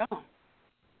 Come on.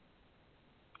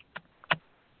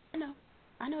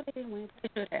 I know they didn't win. They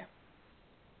should have.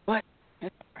 But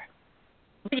it's all right.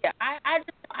 But yeah,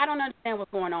 I don't understand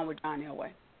what's going on with John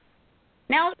Elway.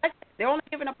 Now they're only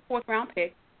giving up a 4th round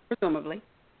pick, presumably.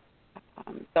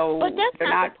 But that's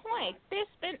not the point.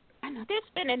 They're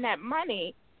spending that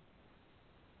money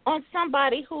on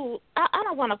somebody who I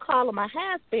don't want to call him a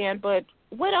has-been, but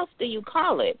what else do you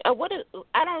call it?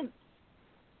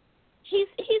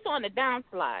 He's on the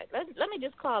downslide. Let me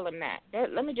just call him that.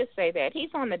 Let me just say that. He's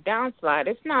on the downslide.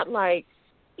 It's not like,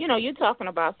 you're talking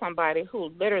about somebody who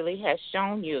literally has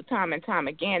shown you time and time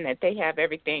again that they have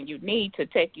everything you need to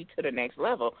take you to the next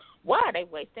level. Why are they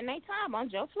wasting their time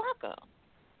on Joe Flacco?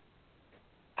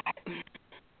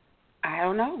 I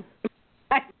don't know.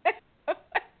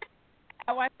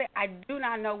 I do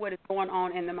not know what is going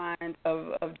on in the mind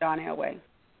of John Elway.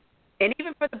 And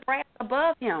even for the brass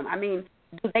above him, I mean,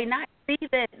 do they not see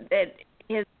that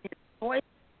his choice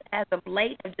as of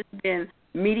late have just been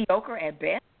mediocre at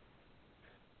best?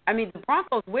 I mean, the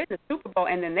Broncos win the Super Bowl,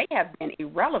 and then they have been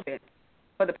irrelevant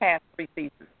for the past 3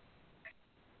 seasons.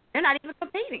 They're not even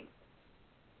competing.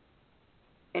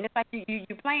 And it's like you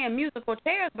playing musical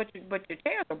chairs, but your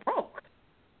chairs are broke.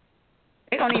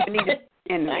 They don't even need it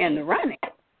in the running.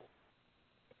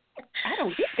 I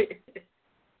don't get it.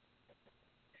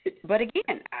 But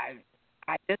again,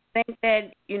 I just think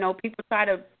that people try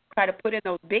to put in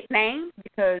those big names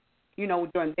because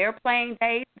during their playing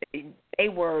days they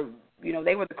were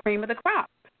the cream of the crop.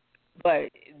 But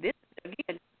this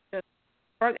again just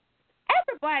further.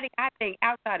 Everybody, I think,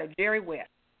 outside of Jerry West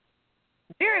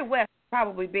has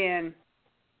probably been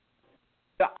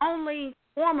the only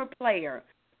former player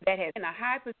that has in a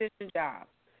high position job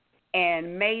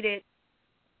and made it,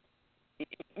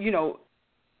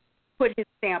 put his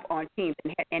stamp on teams,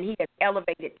 and he has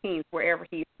elevated teams wherever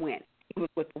he went. He was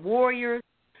with the Warriors,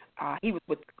 he was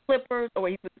with the Clippers, or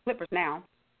he's with the Clippers now.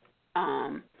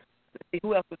 Let's see,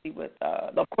 who else was he with?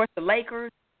 Of course, the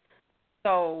Lakers.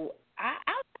 So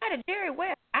outside of Jerry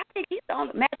West, I think he's the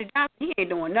only. Magic Johnson, he ain't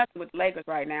doing nothing with the Lakers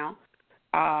right now.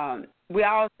 We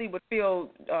all see what Phil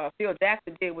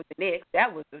Jackson did with the Knicks.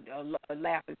 That was a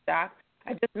laughing stock.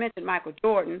 I just mentioned Michael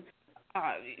Jordan.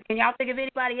 Can y'all think of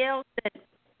anybody else that?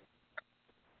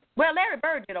 Well, Larry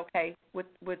Bird did okay with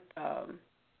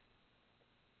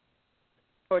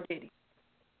or did he?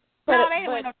 But, no, they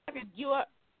didn't win no championship.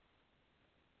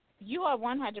 You are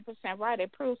 100% right.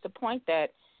 It proves the point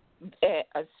that,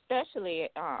 especially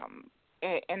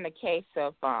in the case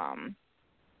of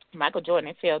Michael Jordan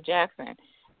and Phil Jackson,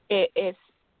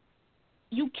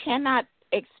 you cannot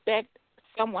expect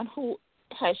someone who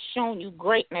has shown you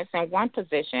greatness in one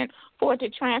position for it to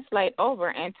translate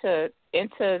over into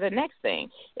the next thing.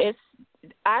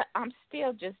 I'm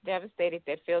still just devastated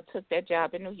that Phil took that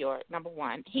job in New York, number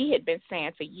one. He had been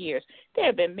saying for years, there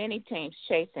have been many teams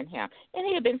chasing him, and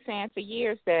he had been saying for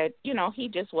years that, he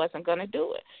just wasn't going to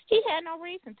do it. He had no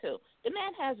reason to. The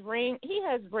man has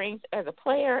rings as a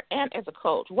player and as a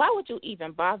coach. Why would you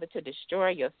even bother to destroy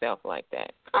yourself like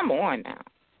that? Come on now.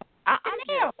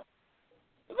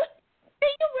 Do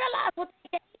you realize what they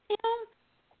gave him?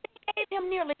 They gave him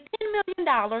nearly $10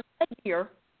 million a year.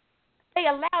 They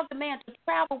allowed the man to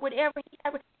travel wherever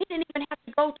he didn't even have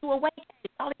to go to away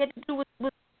games. All he had to do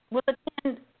was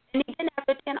attend, and he didn't have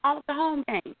to attend all of the home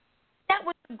games. That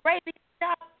was the greatest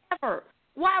job ever.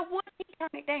 Why would he turn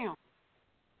it down?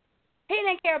 He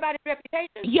didn't care about his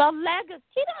reputation. Your legacy.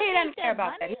 He didn't care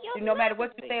about that. No matter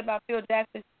what you say about Phil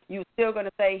Jackson, you're still going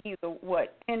to say he's a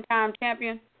 10-time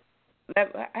champion.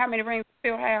 How many rings does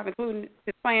Phil have, including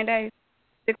his playing days?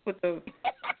 6 with the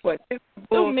 6 with the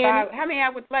Bulls, 5. How many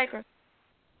have with the Lakers?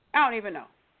 I don't even know.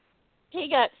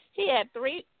 He had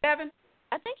 3. 7?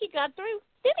 I think he got 3.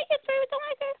 Didn't he get 3 with the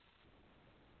Lakers?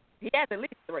 He has at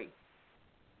least 3.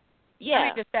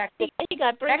 Yeah. He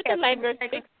got 3 with the Lakers,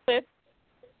 6 with.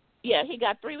 Yeah, he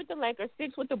got 3 with the Lakers,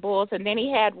 6 with the Bulls, and then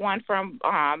he had 1 from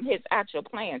his actual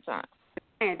playing time.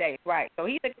 Playing days, right? So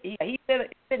he's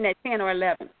sitting at 10 or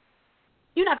 11.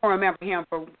 You're not gonna remember him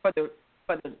for the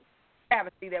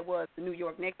travesty that was the New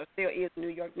York Knicks, or still is the New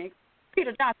York Knicks.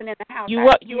 Peter Johnson in the house. You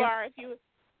are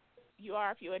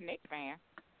if you're a Knicks fan.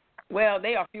 Well,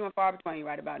 they are few and far between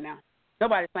right about now.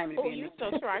 Nobody's claiming to be a Knicks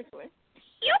fan. You're so trifling.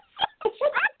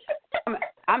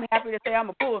 I'm happy to say I'm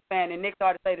a Bulls fan, and Knicks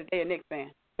ought to say that they're a Knicks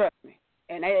fan. Trust me.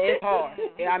 And it's hard.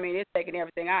 I mean, it's taking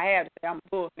everything I have to say I'm a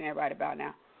Bulls fan right about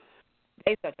now.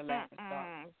 They such a laughing stock.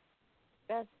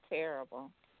 That's terrible.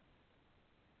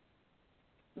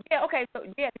 Yeah, okay, so,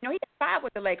 he had 5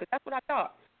 with the Lakers. That's what I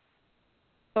thought.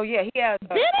 So, he has,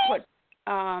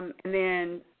 and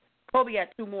then Kobe had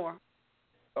 2 more.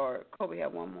 Or Kobe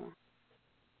had 1 more.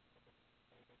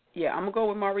 Yeah, I'm going to go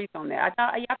with Maurice on that.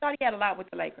 I thought he had a lot with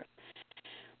the Lakers.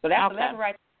 So that's 11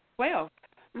 right there. 12.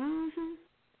 Mm-hmm.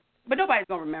 But nobody's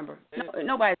going to remember.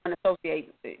 Nobody's going to associate,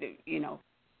 They're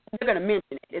going to mention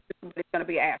it. It's going to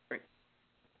be an asterisk.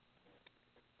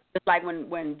 Just like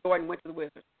when Jordan went to the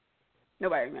Wizards.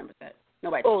 Nobody remembers that.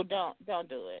 Nobody. Oh, don't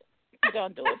do it.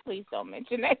 Don't do it. Please don't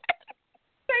mention it.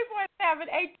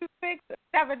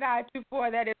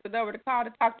 347-826-7924. That is the number to call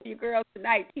to talk to your girls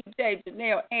tonight. TJ,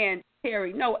 Janelle, and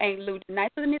Terry. No, Aunt Lou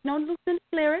tonight. So there's no Lucinda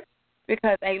lyrics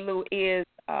because Aunt Lou is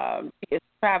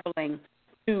traveling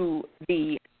to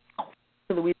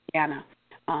Louisiana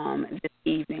this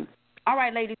evening. All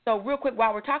right, ladies. So real quick,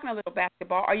 while we're talking a little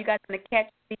basketball, are you guys going to catch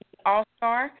the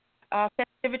All-Star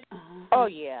festivity? Oh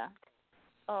yeah.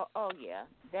 Oh yeah,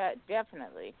 that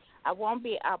definitely. I'll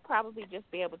probably just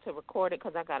be able to record it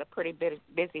because I got a pretty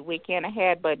busy weekend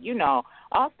ahead. But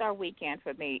All-Star Weekend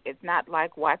for me is not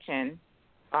like watching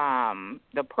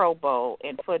the Pro Bowl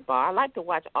in football. I like to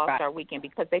watch All-Star Weekend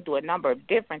because they do a number of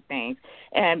different things.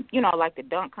 And, like the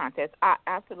dunk contest, I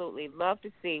absolutely love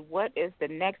to see what is the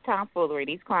next tomfoolery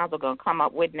these clowns are going to come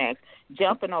up with next,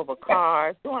 jumping over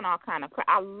cars, doing all kind of crap.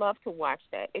 I love to watch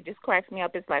that. It just cracks me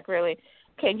up. It's like, really,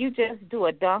 can you just do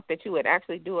a dunk that you would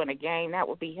actually do in a game? That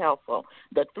would be helpful.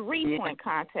 The three-point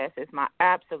contest is my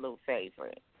absolute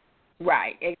favorite.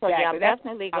 Right, exactly. So, yeah, I'm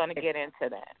definitely going to get into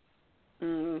that.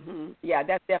 Yeah,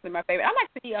 that's definitely my favorite. I like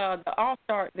the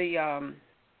All-Star,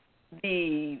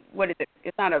 what is it?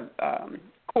 It's not a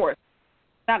course.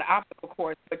 It's not an obstacle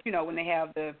course, but, when they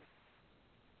have the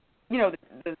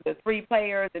three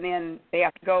players and then they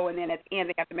have to go and then at the end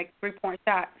they have to make a 3-point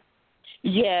shot.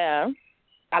 Yeah.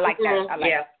 I like that. I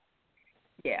like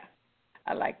Yeah,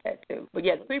 I like that too. But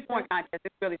yeah, the 3-point contest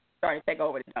is really starting to take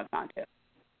over the dunk contest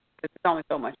because there's only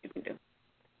so much you can do.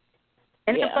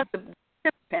 And then plus the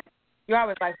participants, you're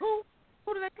always like, who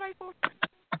do they play for?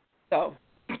 So,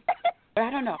 but I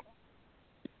don't know.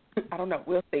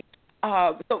 We'll see.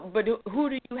 But who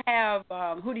do you have?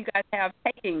 Who do you guys have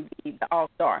taking the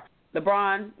All-Star?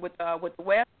 LeBron with the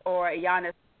West or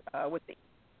Giannis with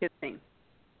his team?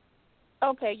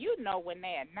 Okay, when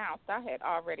they announced, I had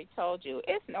already told you,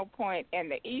 it's no point in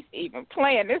the East even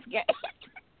playing this game.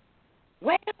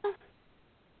 Well,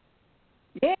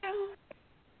 yeah.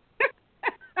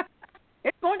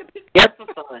 It's going to be just for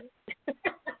fun.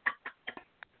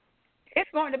 It's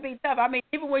going to be tough. I mean,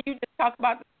 even when you just talk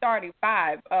about the starting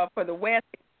five for the West,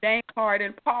 James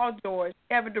Harden, Paul George,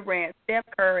 Kevin Durant, Steph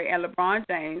Curry, and LeBron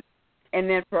James. And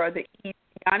then for the East,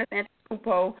 Giannis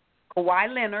Antetokounmpo,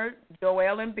 Kawhi Leonard,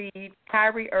 Joel Embiid,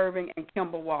 Kyrie Irving, and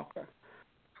Kemba Walker.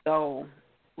 So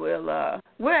we'll have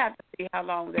to see how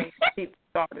long they keep the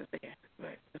starters there.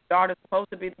 But the starters are supposed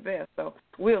to be the best, so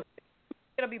we'll see.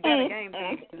 It'll be better games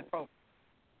in the Pro Bowl.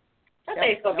 I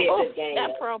think it's gonna be a good game.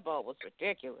 That Pro Bowl was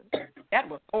ridiculous. That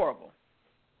was horrible.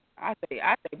 I say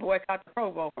boycott the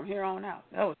Pro Bowl from here on out.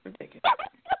 That was ridiculous.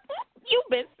 You've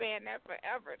been saying that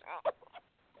forever, though.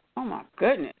 Oh my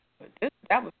goodness! But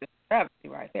that was just travesty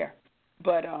right there.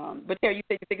 But Terry, you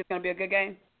think it's gonna be a good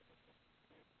game?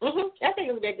 I think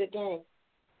it'll be a good game.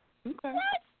 Okay.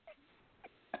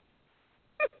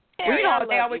 Terry,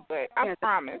 they always. But I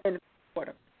promise. In the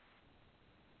quarter.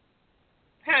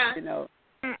 Huh?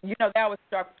 They always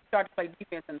start to play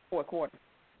defense in the fourth quarter.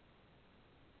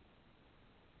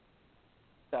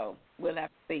 So we'll have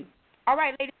to see. All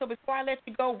right, ladies. So before I let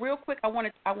you go, real quick, I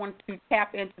want to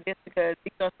tap into this because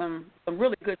these are some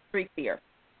really good streaks here.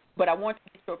 But I want to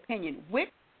get your opinion.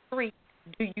 Which streak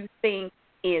do you think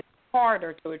is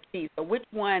harder to achieve? So which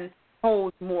one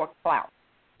holds more clout?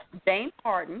 James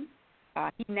Harden,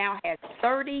 he now has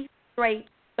 30 straight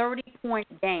 30-point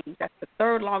games. That's the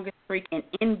third longest streak in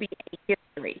NBA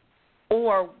history.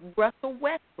 Or Russell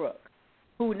Westbrook,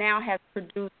 who now has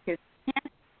produced his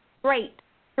 10th straight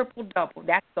triple-double.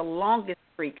 That's the longest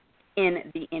streak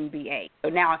in the NBA. So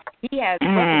now he has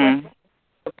Russell Westbrook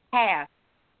surpassed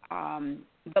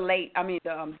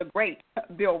the great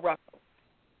Bill Russell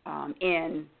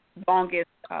in longest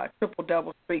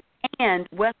triple-double streak. And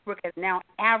Westbrook has now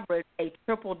averaged a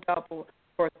triple-double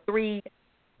for 3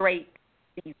 straight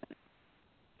seasons.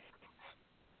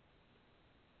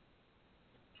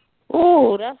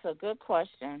 Ooh, that's a good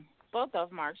question. Both of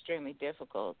them are extremely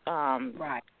difficult.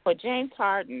 Right. For James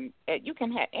Harden, you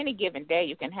can have any given day.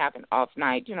 You can have an off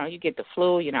night. You get the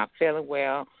flu. You're not feeling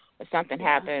well. Or something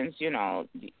happens.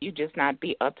 You just not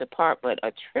be up to par. But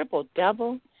a triple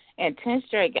double and 10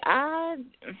 straight. I'm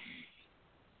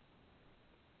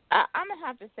gonna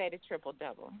have to say the triple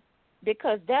double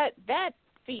because that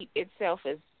feat itself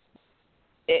is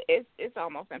it's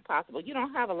almost impossible. You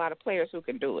don't have a lot of players who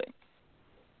can do it.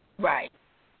 Right.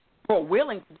 Or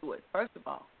willing to do it, first of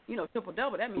all. Triple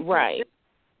double, that means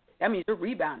you're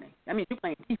rebounding. That means you're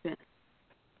playing defense.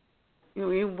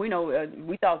 We know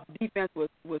we thought defense was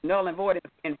null and void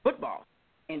in football.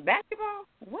 In basketball,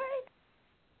 what?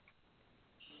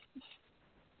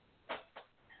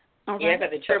 Okay. Yeah, but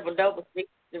the triple double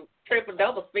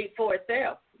speaks for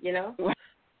itself,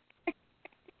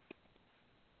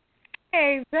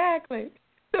 Exactly.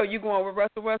 So you going with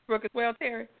Russell Westbrook as well,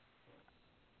 Terry?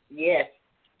 Yes.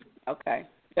 Okay.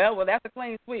 Yeah, well, that's a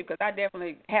clean sweep because I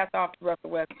definitely hats off to Russell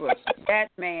Westbrook. That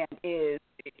man is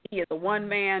a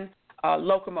one-man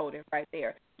locomotive right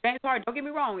there. James Harden, don't get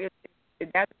me wrong,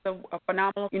 that's a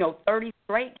phenomenal, 30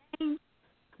 straight games.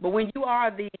 But when you are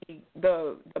the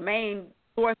main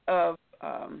source of,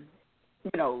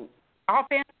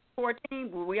 offense for a team,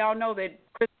 we all know that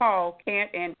Chris Paul can't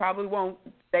and probably won't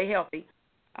stay healthy.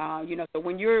 So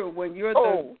when you're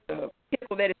the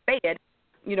people that is fed,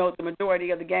 the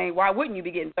majority of the game, why wouldn't you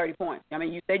be getting 30 points? I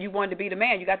mean, you said you wanted to be the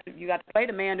man. You got to play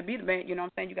the man to be the man. You know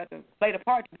what I'm saying? You got to play the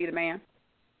part to be the man.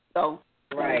 So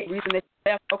right. The reason that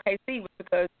you left OKC was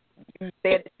because you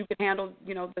said that you could handle,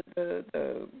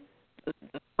 the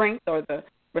strength or the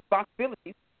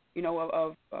responsibilities,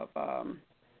 of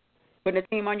putting a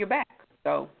team on your back.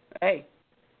 So, hey,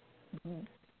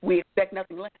 we expect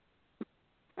nothing less.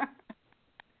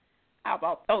 How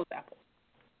about those apples?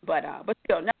 But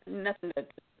still, nothing to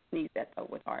sneeze at, though,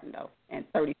 with Harden, though, and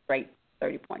 30 straight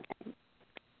 30-point games.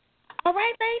 All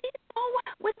right, ladies, so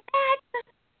with that,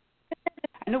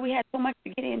 I know we had so much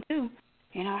to get into.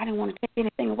 I didn't want to take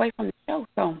anything away from the show.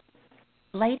 So,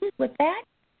 ladies, with that,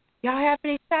 y'all have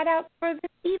any shout-outs for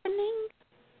this evening?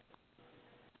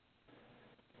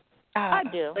 I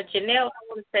do. But, Janelle, I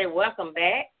want to say welcome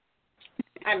back.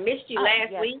 I missed you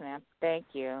last week. Yes, ma'am. Thank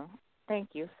you. Thank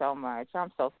you so much.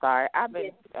 I'm so sorry. I've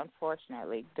been,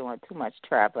 unfortunately, doing too much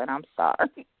traveling. I'm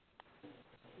sorry.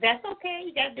 That's okay.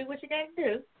 You got to do what you got to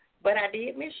do. But I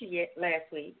did miss you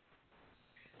last week.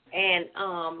 And,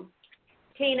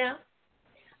 Tina,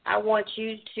 I want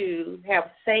you to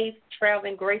have safe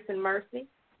traveling grace and mercy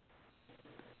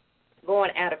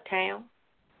going out of town.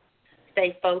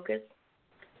 Stay focused.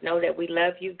 Know that we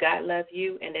love you, God loves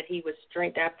you, and that he would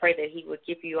strength. I pray that he would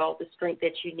give you all the strength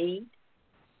that you need.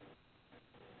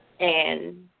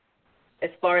 And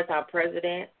as far as our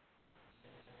president,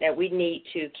 that we need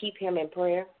to keep him in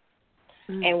prayer,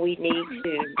 and we need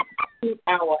to keep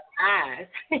our eyes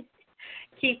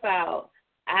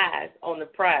on the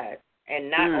prize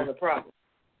and not on the problem.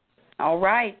 All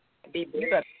right. Be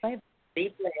blessed.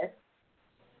 Be blessed.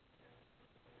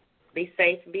 Be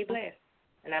safe and be blessed.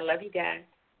 And I love you guys.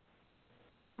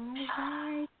 All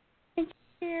right. Thank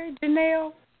you,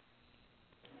 Janelle.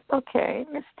 Okay,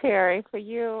 Miss Terry, for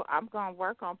you, I'm going to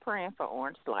work on praying for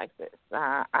orange slices.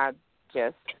 I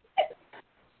just,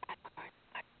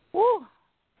 woo.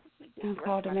 You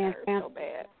called a man so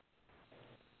bad.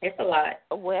 It's a lot.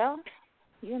 Well,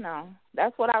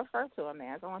 that's what I refer to them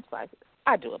as, orange slices.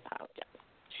 I do apologize.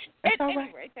 At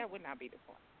any rate, that would not be the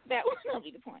point. That would not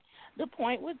be the point. The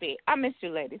point would be, I missed you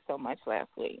ladies so much last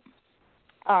week.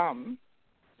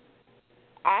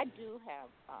 I do have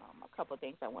a couple of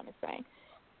things I want to say.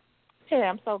 Terry,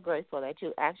 I'm so grateful that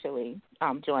you actually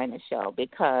joined the show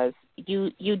because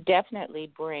you definitely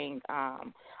bring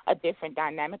a different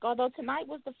dynamic, although tonight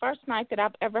was the first night that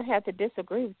I've ever had to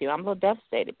disagree with you. I'm a little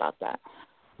devastated about that.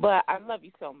 But I love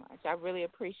you so much. I really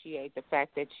appreciate the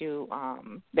fact that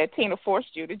that Tina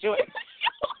forced you to join the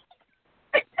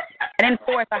show. I didn't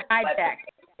force, I hijacked.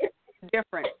 It's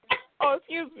different. Oh,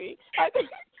 excuse me.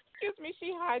 Excuse me,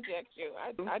 she hijacked you.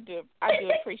 I do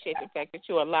appreciate the fact that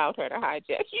you allowed her to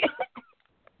hijack you.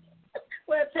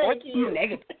 Well, thank you.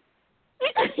 Negative.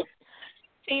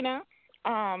 Tina,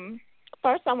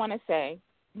 first I want to say,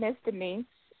 Miss Denise,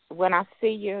 when I see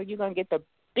you, you're going to get the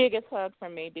biggest hug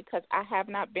from me because I have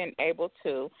not been able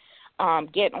to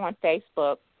get on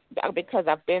Facebook because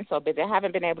I've been so busy. I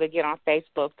haven't been able to get on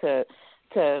Facebook to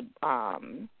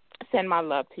send my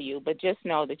love to you, but just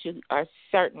know that you are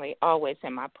certainly always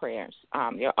in my prayers.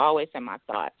 You're always in my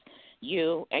thoughts,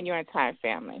 you and your entire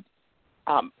family.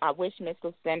 I wish Miss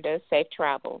Lucinda safe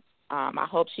travels. I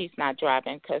hope she's not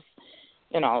driving because,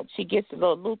 she gets a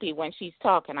little loopy when she's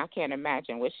talking. I can't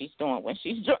imagine what she's doing when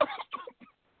she's driving.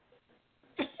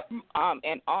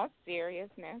 In all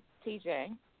seriousness,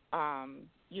 TJ,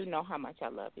 you know how much I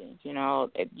love you.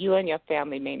 You and your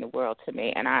family mean the world to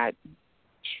me, and I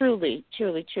truly,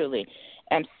 truly, truly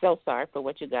am so sorry for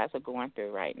what you guys are going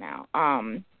through right now.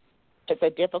 It's a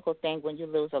difficult thing when you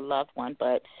lose a loved one,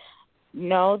 but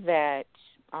know that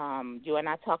you and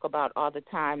I talk about all the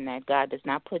time that God does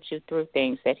not put you through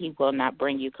things that he will not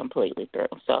bring you completely through.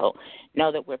 So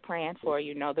know that we're praying for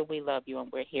you, know that we love you,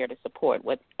 and we're here to support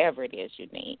whatever it is you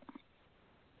need.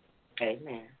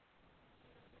 Amen.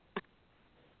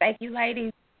 Thank you,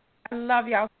 ladies. I love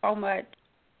y'all so much.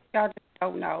 Y'all just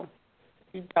don't know.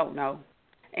 You don't know.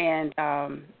 And I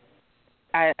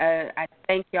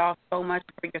thank y'all so much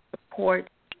for your support,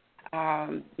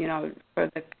 for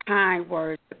the kind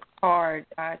words, the card,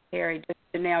 Terry, just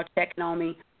Janelle checking on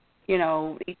me,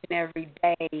 each and every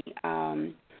day.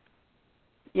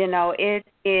 It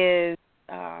is,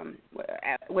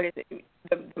 what is it?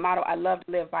 The motto, I love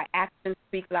to live by actions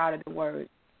speak louder than words.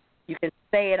 You can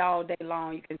say it all day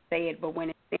long, you can say it, but when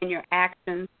it's in your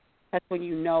actions, that's when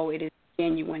you know it is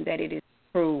genuine, that it is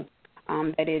true,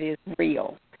 that it is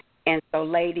real. And so,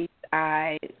 ladies,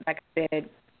 like I said,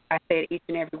 I said, each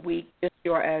and every week, just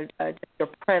your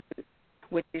presence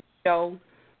with this show.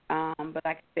 But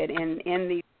like I said, in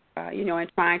these, in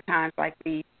trying times like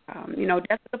these, death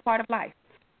is a part of life,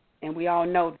 and we all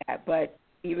know that. But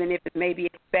even if it may be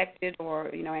expected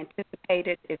or,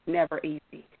 anticipated, it's never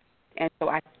easy. And so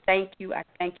I thank you. I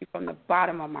thank you from the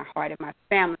bottom of my heart, and my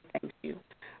family thanks you,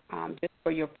 just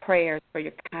for your prayers, for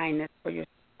your kindness, for your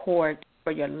support,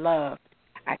 for your love.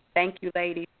 I thank you,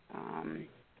 ladies.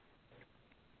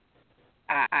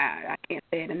 I can't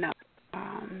say it enough.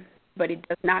 But it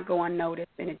does not go unnoticed,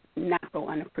 and it does not go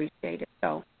unappreciated.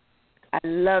 So I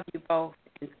love you both,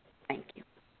 and thank you.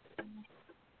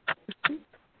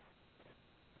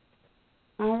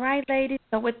 All right, ladies.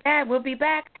 So with that, we'll be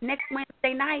back next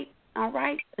Wednesday night. All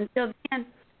right. Until then,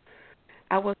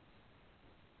 I will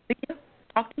see you.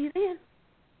 Talk to you then.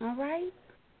 All right.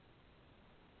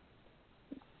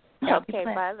 Okay.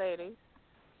 Bye, ladies.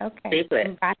 Okay.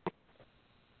 Bye.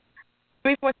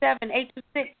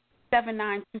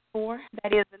 347-826-7924.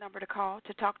 That is the number to call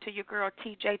to talk to your girl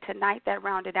TJ tonight. That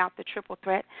rounded out the triple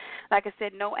threat. Like I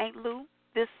said, no Aunt Lou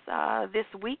this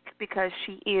week because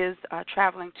she is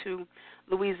traveling to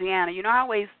Louisiana. I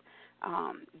always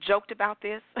joked about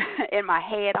this in my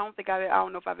head. I don't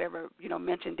know if I've ever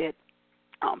mentioned it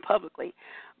publicly,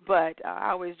 but I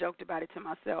always joked about it to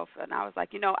myself, and I was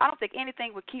like, I don't think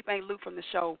anything would keep Aunt Lou from the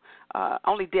show.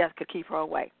 Only death could keep her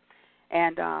away,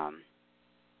 and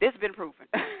this has been proven.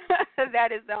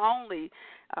 That is the only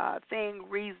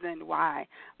reason why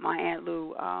my Aunt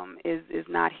Lou is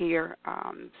not here.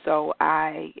 So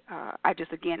I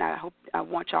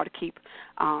want y'all to keep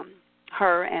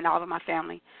her and all of my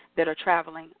family that are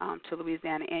traveling to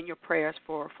Louisiana in your prayers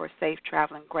for safe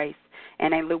traveling grace.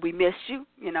 And Aunt Lou, we miss you.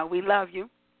 We love you.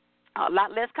 A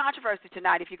lot less controversy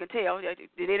tonight, if you can tell.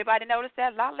 Did anybody notice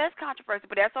that? A lot less controversy,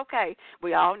 but that's okay.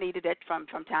 We all needed it from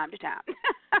time to time.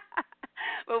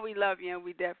 But we love you, and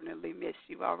we definitely miss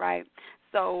you, all right?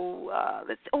 So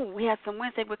we have some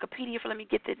Wednesday Wikipedia. Let me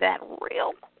get to that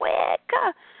real quick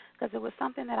because it was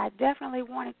something that I definitely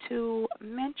wanted to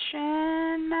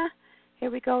mention. Here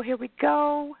we go.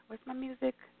 Where's my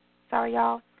music? Sorry,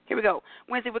 y'all. Here we go.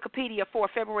 Wednesday Wikipedia for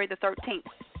February the 13th.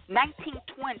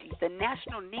 1920, the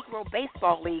National Negro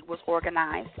Baseball League was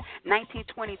organized.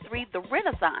 1923, the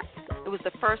Renaissance. It was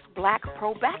the first black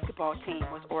pro basketball team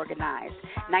was organized.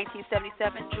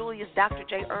 1977, Julius Dr.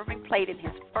 J. Irving played in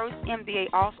his first NBA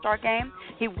All-Star game.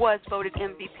 He was voted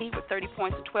MVP with 30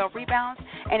 points and 12 rebounds.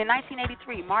 And in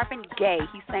 1983, Marvin Gaye,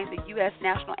 he sang the U.S.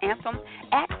 national anthem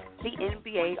at the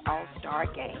NBA All-Star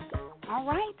game. All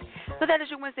right. So that is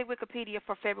your Wednesday Wikipedia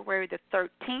for February the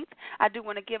 13th. I do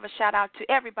want to give a shout-out to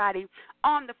everybody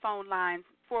on the phone lines,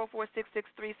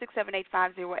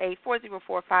 404-663-678-508,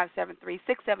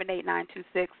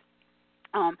 404-573-678-926.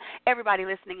 Everybody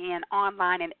listening in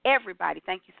online, and everybody,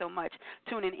 thank you so much,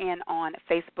 tuning in on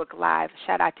Facebook Live.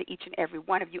 Shout-out to each and every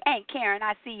one of you. Aunt Karen,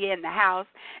 I see you in the house.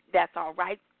 That's all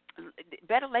right.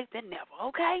 Better late than never,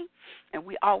 okay? And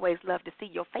we always love to see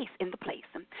your face in the place.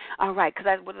 All right,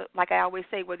 because like I always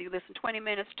say, whether you listen 20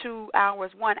 minutes, 2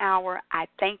 hours, 1 hour, I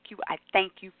thank you. I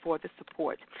thank you for the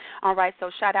support. All right, so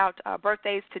shout out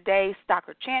birthdays today: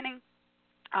 Stocker Channing,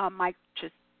 Mike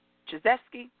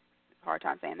Krzyzewski, hard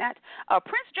time saying that,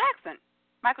 Prince Jackson,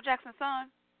 Michael Jackson's son.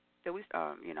 That we,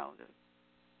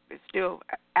 it's still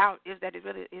out. Is that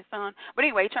really his son? But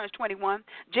anyway, he turns 21.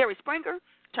 Jerry Springer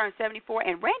turns 74,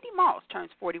 and Randy Moss turns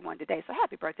 41 today. So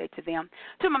happy birthday to them.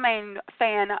 To my main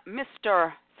fan,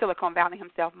 Mr. Silicon Valley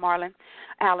himself, Marlon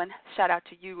Allen, shout out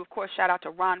to you. Of course, shout out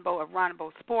to Ronbo of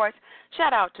Ronbo Sports.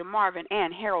 Shout out to Marvin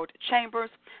and Harold Chambers.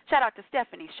 Shout out to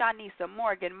Stephanie, Shanisa,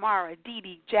 Morgan, Mara, Dee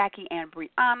Dee, Jackie, and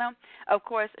Brianna. Of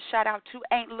course, shout out to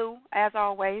Aunt Lou, as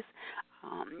always.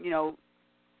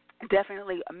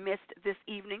 Definitely missed this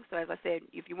evening. So as I said,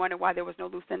 if you wonder why there was no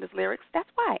Lucinda's lyrics, that's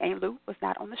why Aunt Lou was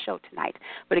not on the show tonight.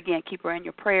 But again, keep her in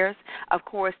your prayers. Of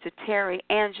course, to Terry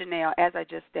and Janelle, as I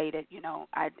just stated,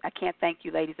 I can't thank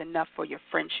you ladies enough for your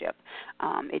friendship.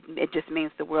 It just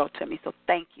means the world to me. So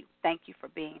thank you. Thank you for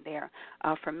being there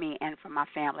for me and for my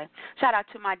family. Shout out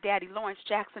to my daddy, Lawrence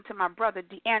Jackson, to my brother,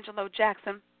 D'Angelo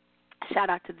Jackson.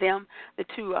 Shout out to them, the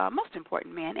two most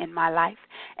important men in my life.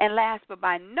 And last but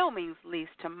by no means least,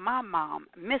 to my mom,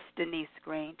 Miss Denise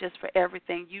Green, just for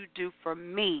everything you do for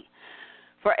me,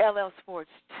 for LL Sports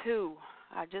too,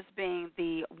 just being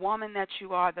the woman that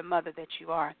you are, the mother that you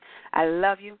are. I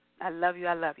love you. I love you.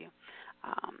 I love you.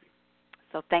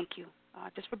 So thank you.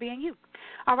 just for being you.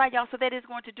 All right, y'all, so that is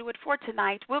going to do it for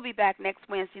tonight. We'll be back next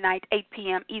Wednesday night, 8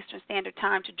 p.m. Eastern Standard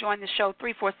Time. To join the show,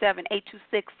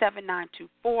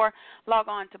 347-826-7924. Log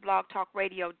on to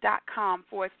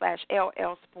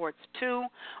blogtalkradio.com/LL Sports2,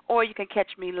 or you can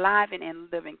catch me live and in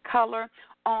living color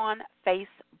on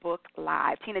Facebook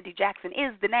Live. Tina D. Jackson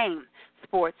is the name.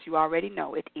 Sports, you already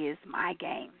know it is my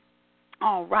game.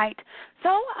 All right,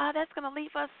 so that's going to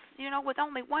leave us, with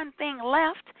only one thing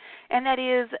left, and that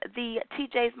is the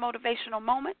TJ's Motivational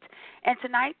Moment. And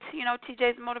tonight,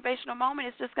 TJ's Motivational Moment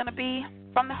is just going to be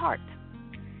from the heart,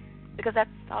 because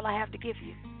that's all I have to give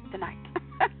you tonight.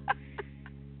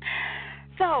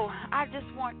 So I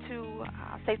just want to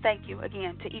say thank you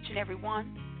again to each and every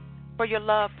one for your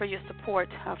love, for your support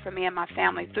for me and my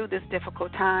family through this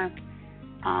difficult time.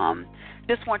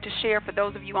 Just want to share for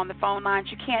those of you on the phone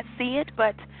lines, you can't see it,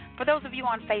 but for those of you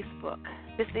on Facebook,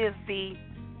 this is the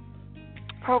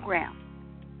program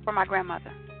for my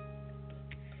grandmother.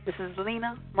 This is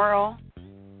Lena Merle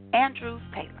Andrews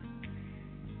Taylor.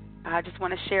 I just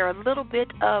want to share a little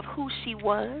bit of who she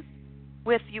was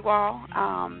with you all.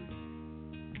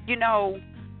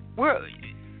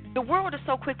 The world is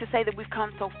so quick to say that we've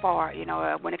come so far,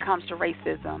 when it comes to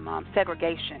racism,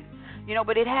 segregation.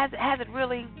 But it hasn't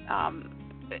really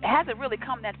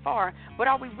come that far. But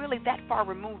are we really that far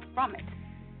removed from it?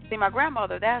 See, my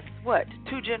grandmother, that's what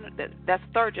that's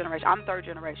third generation. I'm third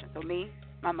generation. So me,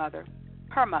 my mother,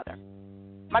 her mother.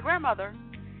 My grandmother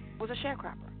was a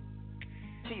sharecropper.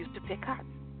 She used to pick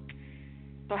cotton.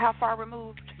 So how far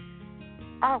removed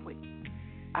are we?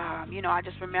 I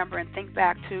just remember and think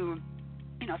back to,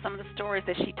 some of the stories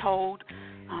that she told.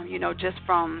 Just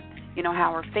from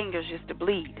how her fingers used to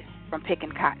bleed from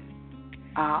picking cotton.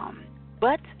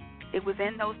 But it was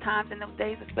in those times, in those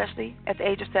days, especially at the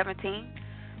age of 17,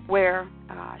 where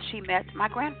she met my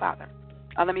grandfather.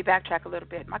 Let me backtrack a little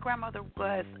bit. My grandmother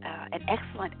was an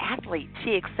excellent athlete.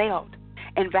 She excelled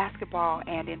in basketball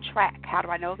and in track. How do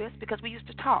I know this? Because we used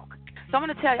to talk. So I'm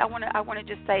going to tell you, I want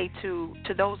to just say to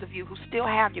those of you who still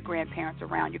have your grandparents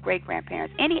around, your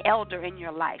great-grandparents, any elder in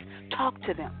your life, talk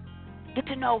to them. Get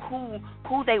to know who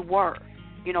they were.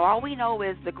 All we know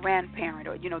is the grandparent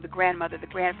or, the grandmother, the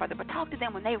grandfather, but talk to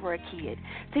them when they were a kid.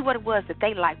 See what it was that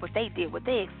they liked, what they did, what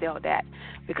they excelled at,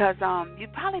 because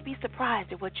you'd probably be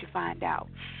surprised at what you find out.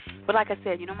 But like I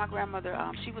said, my grandmother,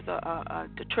 she was a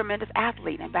tremendous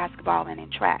athlete in basketball and in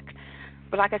track.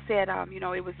 But like I said,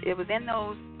 it was in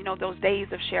those, those days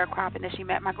of sharecropping that she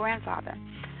met my grandfather.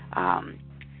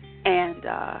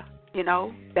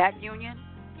 That union,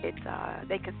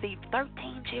 they conceived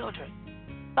 13 children.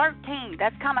 13,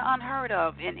 that's kind of unheard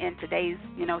of in today's,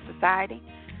 society.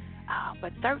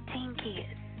 But 13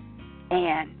 kids.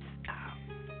 And,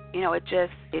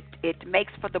 it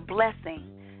makes for the blessing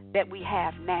that we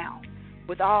have now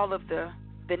with all of the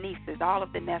nieces, all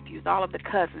of the nephews, all of the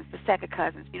cousins, the second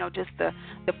cousins, just the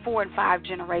 4 and 5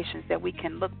 generations that we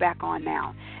can look back on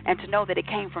now. And to know that it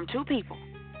came from two people,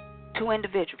 two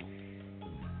individuals,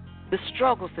 the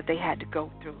struggles that they had to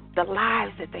go through, the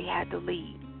lives that they had to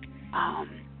lead,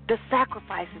 the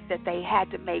sacrifices that they had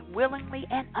to make willingly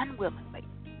and unwillingly.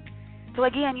 So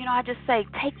again, I just say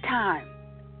take time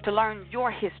to learn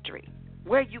your history,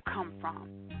 where you come from,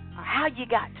 how you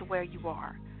got to where you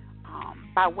are,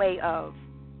 by way of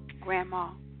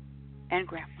Grandma and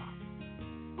Grandpa.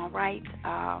 All right?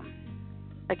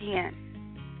 Again,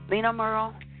 Lena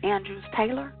Merle Andrews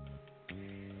Taylor,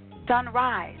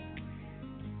 Sunrise,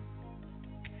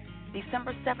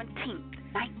 December 17th,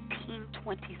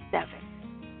 1927.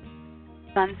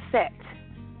 Sunset,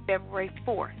 February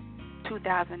 4th,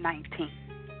 2019.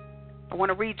 I want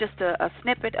to read just a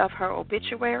snippet of her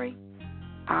obituary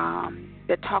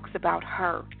that talks about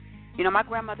her. My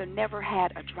grandmother never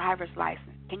had a driver's license.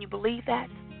 Can you believe that?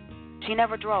 She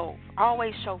never drove,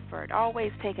 always chauffeured,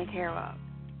 always taken care of.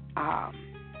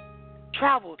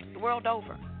 Traveled the world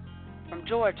over, from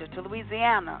Georgia to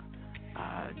Louisiana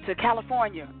to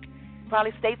California,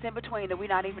 probably states in between that we're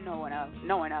not even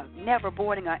knowing of, never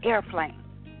boarding an airplane.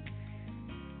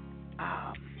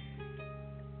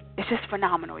 It's just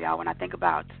phenomenal, y'all, when I think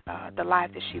about the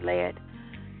life that she led.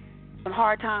 Some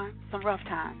hard times, some rough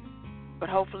times, but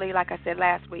hopefully, like I said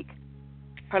last week,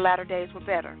 her latter days were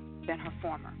better than her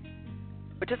former.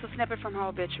 But just a snippet from her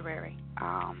obituary,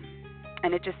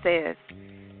 and it just says,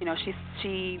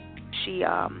 she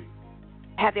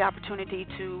had the opportunity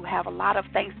to have a lot of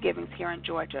Thanksgivings here in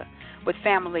Georgia with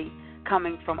family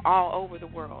coming from all over the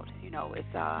world.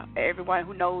 It's everyone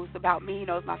who knows about me,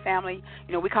 knows my family.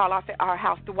 We call our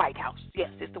house the White House. Yes,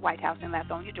 it's the White House in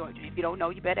Lithonia, Georgia. If you don't know,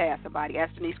 you better ask somebody.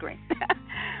 Ask Denise Green.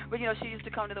 But, she used to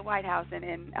come to the White House and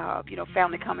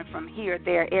family coming from here,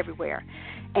 there, everywhere.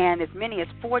 And as many as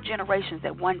 4 generations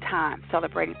at one time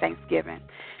celebrating Thanksgiving.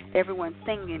 Everyone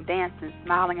singing, dancing,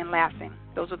 smiling, and laughing.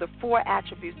 Those are the 4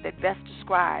 attributes that best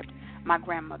described my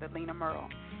grandmother, Lena Merle.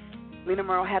 Lena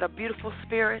Merle had a beautiful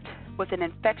spirit with an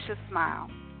infectious smile.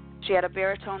 She had a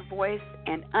baritone voice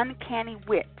and uncanny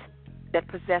wit that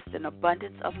possessed an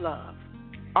abundance of love,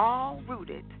 all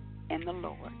rooted in the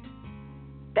Lord.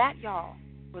 That, y'all,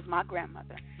 was my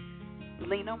grandmother,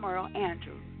 Lena Merle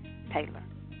Andrew Taylor.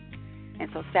 And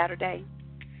so Saturday,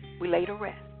 we lay to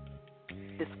rest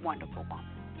this wonderful woman.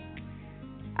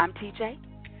 I'm TJ,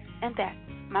 and that's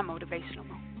my motivational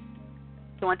moment.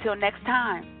 So until next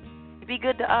time, you be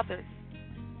good to others.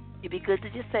 You be good to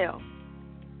yourself.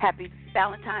 Happy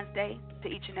Valentine's Day to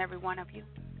each and every one of you.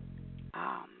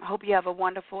 I hope you have a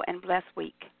wonderful and blessed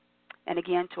week. And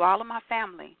again, to all of my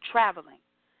family traveling,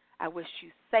 I wish you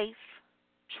safe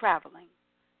traveling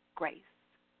grace.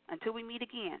 Until we meet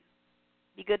again,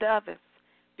 be good to others,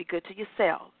 be good to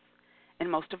yourselves,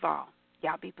 and most of all,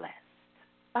 y'all be blessed.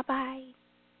 Bye-bye.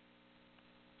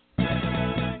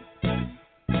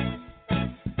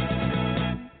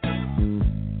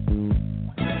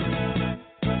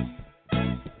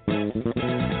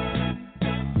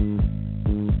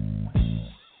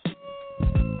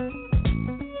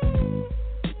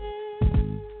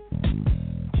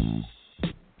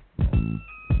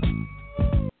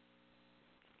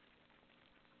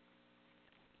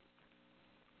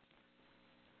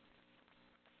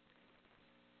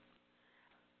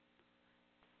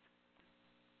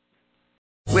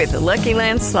 With the Lucky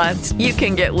Land Slots, you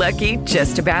can get lucky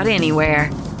just about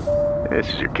anywhere.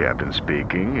 This is your captain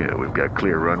speaking. We've got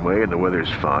clear runway and the weather's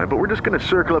fine, but we're just going to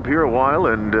circle up here a while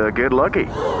and get lucky.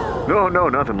 No,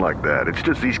 nothing like that. It's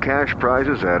just these cash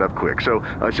prizes add up quick. So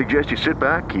I suggest you sit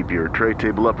back, keep your tray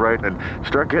table upright, and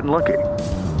start getting lucky.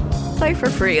 Play for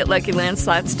free at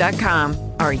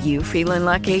LuckyLandSlots.com. Are you feeling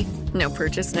lucky? No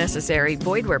purchase necessary.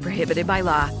 Void where prohibited by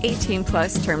law.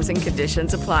 18+ terms and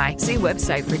conditions apply. See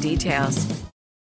website for details.